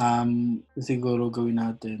 lang, siguro gawin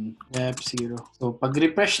natin F0. So,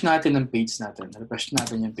 pag-refresh natin ng page natin, refresh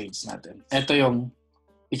natin yung page natin. Ito yung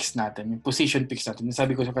picks natin, yung position picks natin.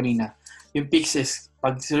 Sabi ko sa kanina, yung picks is,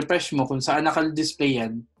 pag refresh mo, kung saan naka-display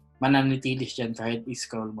yan, mananitilis dyan kahit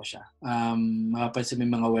i-scroll mo siya. Mapapansin mo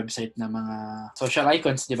yung mga website na mga social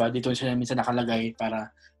icons, di ba? Dito siya minsan nakalagay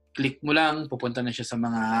para click mo lang, pupunta na siya sa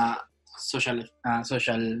mga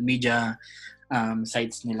social media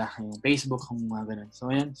sites nila, yung Facebook, yung mga ganun. So,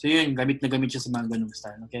 ayan. So, yun. Gamit na gamit siya sa mga ganung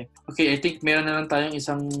style. Okay? Okay, I think meron na lang tayong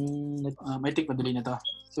isang, I think madali na to.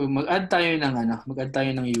 So, mag-add tayo ng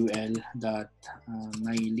UL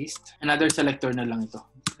my list. Another selector na lang ito.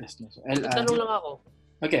 So, LI. Tanong lang ako.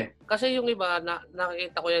 Okay. Kasi yung iba,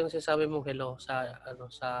 nakikita ko yung sinasabi mong hello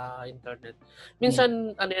sa internet.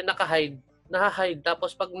 Minsan, naka-hide.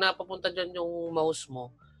 Tapos, pag napapunta dyan yung mouse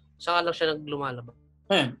mo, saka lang siya lumalabas.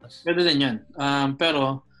 Ayan, pwede din yan.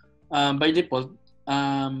 Pero, by default,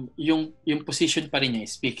 yung position pa rin niya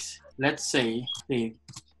is fixed. Let's say,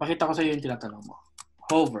 pakita ko sa iyo yung tinatanong mo.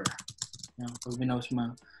 Hover. Yan, pag binawas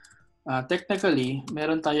mo. Technically,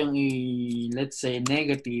 meron tayong let's say,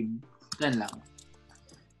 negative. Yan lang.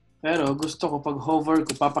 Pero, gusto ko, pag hover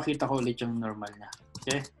ko, papakita ko ulit yung normal niya.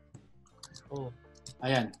 Okay? Oh.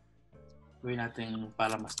 Ayan. Gawin natin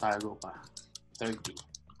para mas tago pa. 30.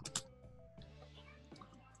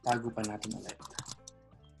 Tago pa natin ulit.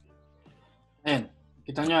 Ayan.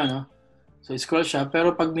 Kita nyo, ano? So, scroll siya.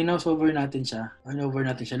 Pero pag mouse over natin siya,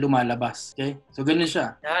 lumalabas. Okay? So, ganun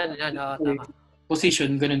siya. Yan. Tama.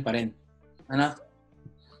 Position, ganun pa rin. Ano?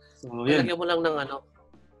 So, yun. Lagyan mo lang ng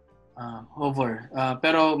hover.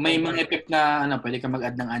 Pero may mga effect na, pwede ka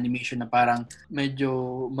mag-add ng animation na parang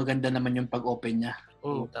medyo maganda naman yung pag-open niya.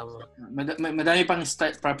 Tama. Madami pang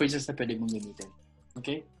properties na pwede mong gamitin.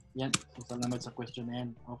 Okay? Yan. So, salamat sa question na yan.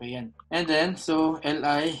 Okay, yan. And then, so,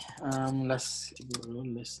 LI, last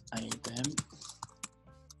item.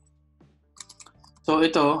 So,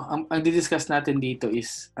 ito, ang di-discuss natin dito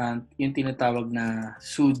is yung tinatawag na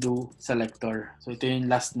pseudo selector. So, ito yung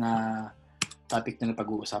last na topic na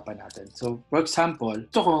pag-uusapan natin. So, for example,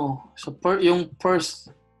 yung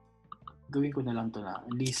first, gawin ko na lang to na,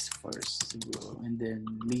 list first, siguro, and then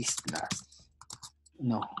list last.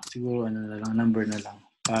 No, siguro number na lang.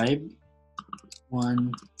 5,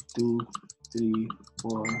 1, 2, 3,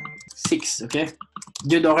 4, 6. Okay?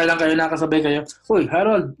 Jude, okay lang kayo? Nakasabay kayo? Uy,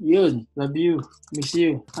 Harold, yun. Love you. Miss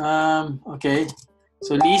you. Okay.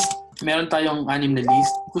 So, list. Meron tayong 6 na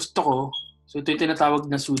list. Gusto ko, so ito yung tinatawag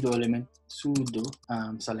na pseudo element. Pseudo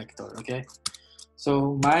selector. Okay?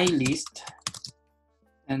 So, my list.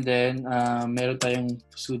 And then, meron tayong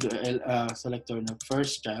pseudo selector na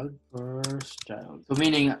first child. So,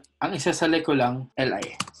 meaning, ang isa-select ko lang,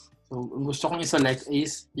 LI. So, ang gusto kong i-select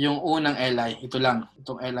is yung unang LI. Ito lang.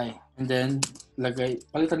 Itong LI. And then,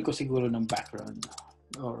 palitan ko siguro ng background.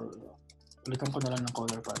 Or, palitan ko na lang ng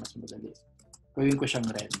color para mas madali. Gawin ko siyang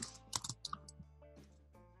red.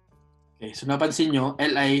 Okay. So, napansin nyo,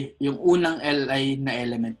 LI, yung unang LI na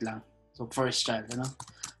element lang. So, first child. Ano?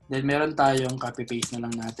 Then, meron tayong copy-paste na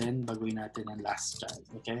lang natin. Baguhin natin ang last child.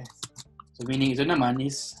 Okay? So, meaning ito naman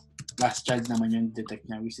is last child naman yung detect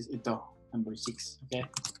niya, which is ito. number 6. Okay?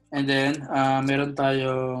 And then, meron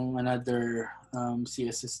tayong another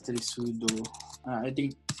CSS3 sudo. I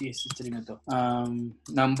think CSS3 na to.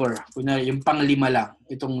 Number. Kunyari, yung pang-5 lang.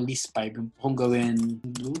 Itong list 5. Yung kung gawin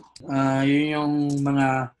blue. Yun yung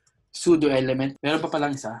mga sudo element. Meron pa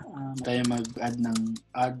palang isa. Tayo mag-add ng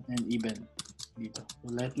add and even dito.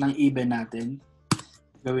 So, lahat ng even natin,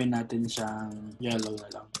 gawin natin siyang yellow na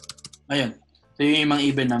lang. Ayun. So, yun yung mga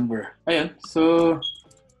even number. Ayun. So,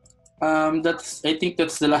 I think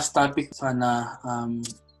that's the last topic. Sana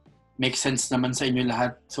make sense naman sa inyo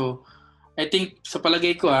lahat. So, I think sa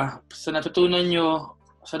palagay ko sa natutunan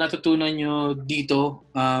nyo dito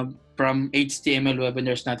from HTML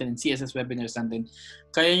webinars natin and CSS webinars natin,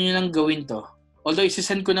 kaya nyo lang gawin to. Although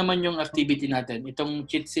isi-send ko naman yung activity natin, itong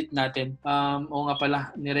cheat sheet natin. O nga pala,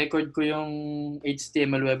 ni-record ko yung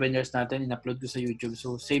HTML webinars natin, in-upload ko sa YouTube.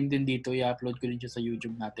 So, same din dito, i-upload ko din siya sa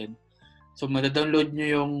YouTube natin. So, madadownload nyo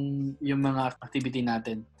yung mga activity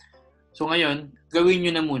natin. So, ngayon, gawin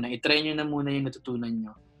nyo na muna. I-try nyo na muna yung natutunan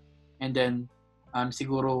nyo. And then,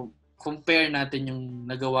 siguro, compare natin yung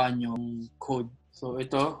nagawa nyong code. So,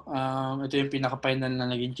 ito yung pinaka-final na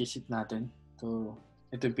naging cheat sheet natin. So,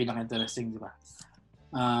 ito yung pinaka-interesting, di ba?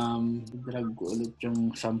 Drag ko ulit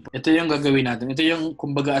yung sample. Ito yung gagawin natin. Ito yung,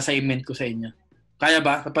 kumbaga, assignment ko sa inyo. Kaya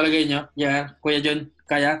ba? Kapalagay nyo? Yeah. Kuya John,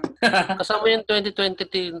 kaya? Kasama yung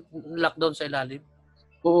 2020 lockdown sa ilalim?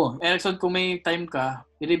 Oo. Erickson, kung may time ka,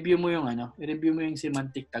 i-review mo yung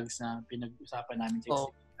semantic tags na pinag-usapan namin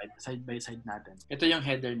sa side by side natin. Ito yung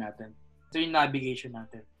header natin. Ito yung navigation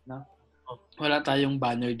natin. No? Wala tayong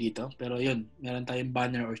banner dito. Pero yun, meron tayong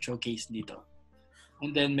banner or showcase dito.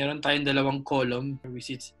 And then, meron tayong 2 column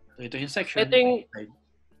receipts. So, ito yung section.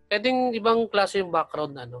 Pwede ibang klase yung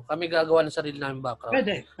background. Kami gagawa ng sarili namin background.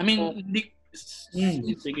 Pwede. I mean,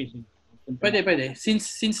 Pwede.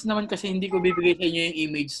 Since naman kasi hindi ko bibigay sa inyo yung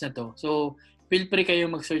image na to. So, feel free kayo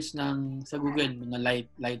mag-search sa Google, mga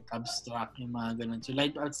light abstract, yung mga ganun. So,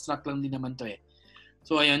 light abstract lang din naman to eh.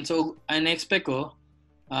 So, ayun. So, na-expect ko,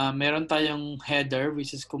 meron tayong header,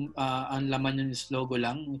 which is ang laman nun is logo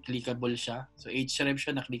lang. Clickable siya. So, href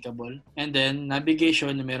siya na clickable. And then,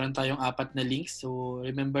 navigation, meron tayong 4 na links. So,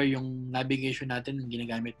 remember yung navigation natin, yung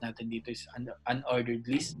ginagamit natin dito is unordered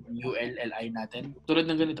list, ULLI natin. Tulad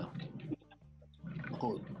ng ganito.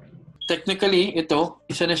 Code. Technically, ito,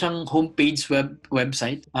 isa na siyang homepage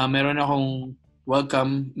website. Meron akong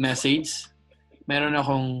welcome message. Meron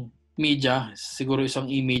akong media, siguro isang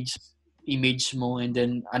image mo, and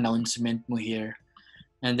then announcement mo here.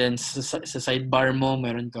 And then sa sidebar mo,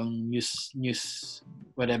 meron kang news,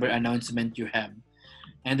 whatever announcement you have.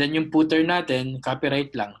 And then yung footer natin,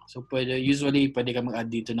 copyright lang. So usually pwede ka mag-add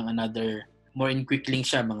dito ng another, more in quick link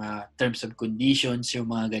siya, mga terms of conditions, yung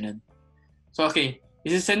mga ganun. So okay,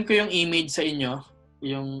 isi-send ko yung image sa inyo,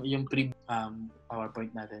 yung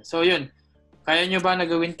PowerPoint natin. So yun, kaya nyo ba na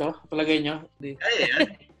gawin to? Palagay nyo?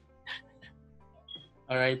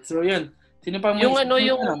 Alright, so yun. Sino pa yung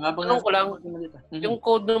ko lang, yung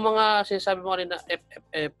code ng mga sinasabi mo rin na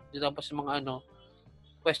FFF, tapos yung mga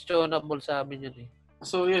questionable sabi nyo eh.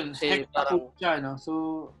 So yun, parang siya, no? So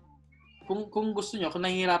kung gusto nyo, kung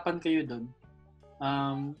nahihirapan kayo doon,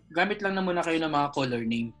 gamit lang na muna kayo ng mga color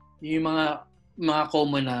name. Yung mga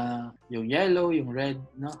common na yung yellow, yung red,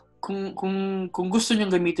 no? Kung gusto nyo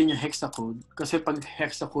gamitin yung hexacode, kasi pag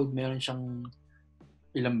hexacode meron siyang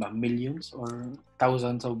ilan ba? Millions or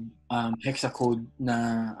thousands of hexacode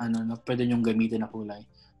na na pwede nyong gamitin na kulay.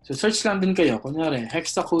 So search lang din kayo. Kunyari,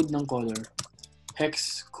 hexacode ng color.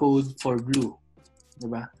 Hexcode for blue.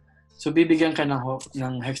 Diba? So bibigyan ka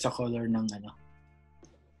ng hexacolor ng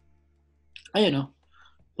ayun no.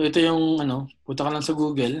 So ito yung punta ka lang sa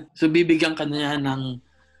Google. So bibigyan ka na ng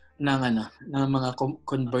mga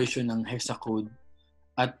conversion ng hexacode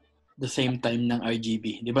at the same time ng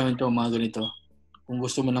RGB. Di ba ito mga ganito? Kung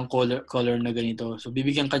gusto mo ng color na ganito, so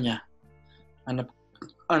bibigyan ka niya.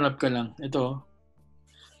 Hanap ka lang. Ito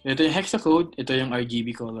yung hexacode, ito yung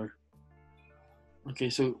RGB color. Okay,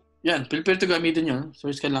 so yan, feel free to gamitin yun.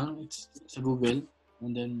 Search ka lang sa Google.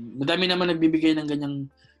 And then, madami naman nagbibigay ng ganyang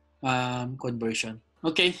conversion.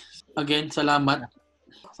 Okay, again, salamat.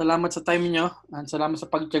 Salamat sa time niyo. And salamat sa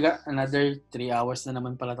pagtiyaga. Another 3 hours na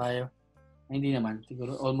naman pala tayo. Hindi naman,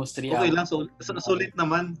 siguro almost 3 hours. Okay lang, so sulit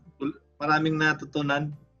naman. Maraming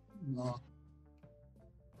natutunan.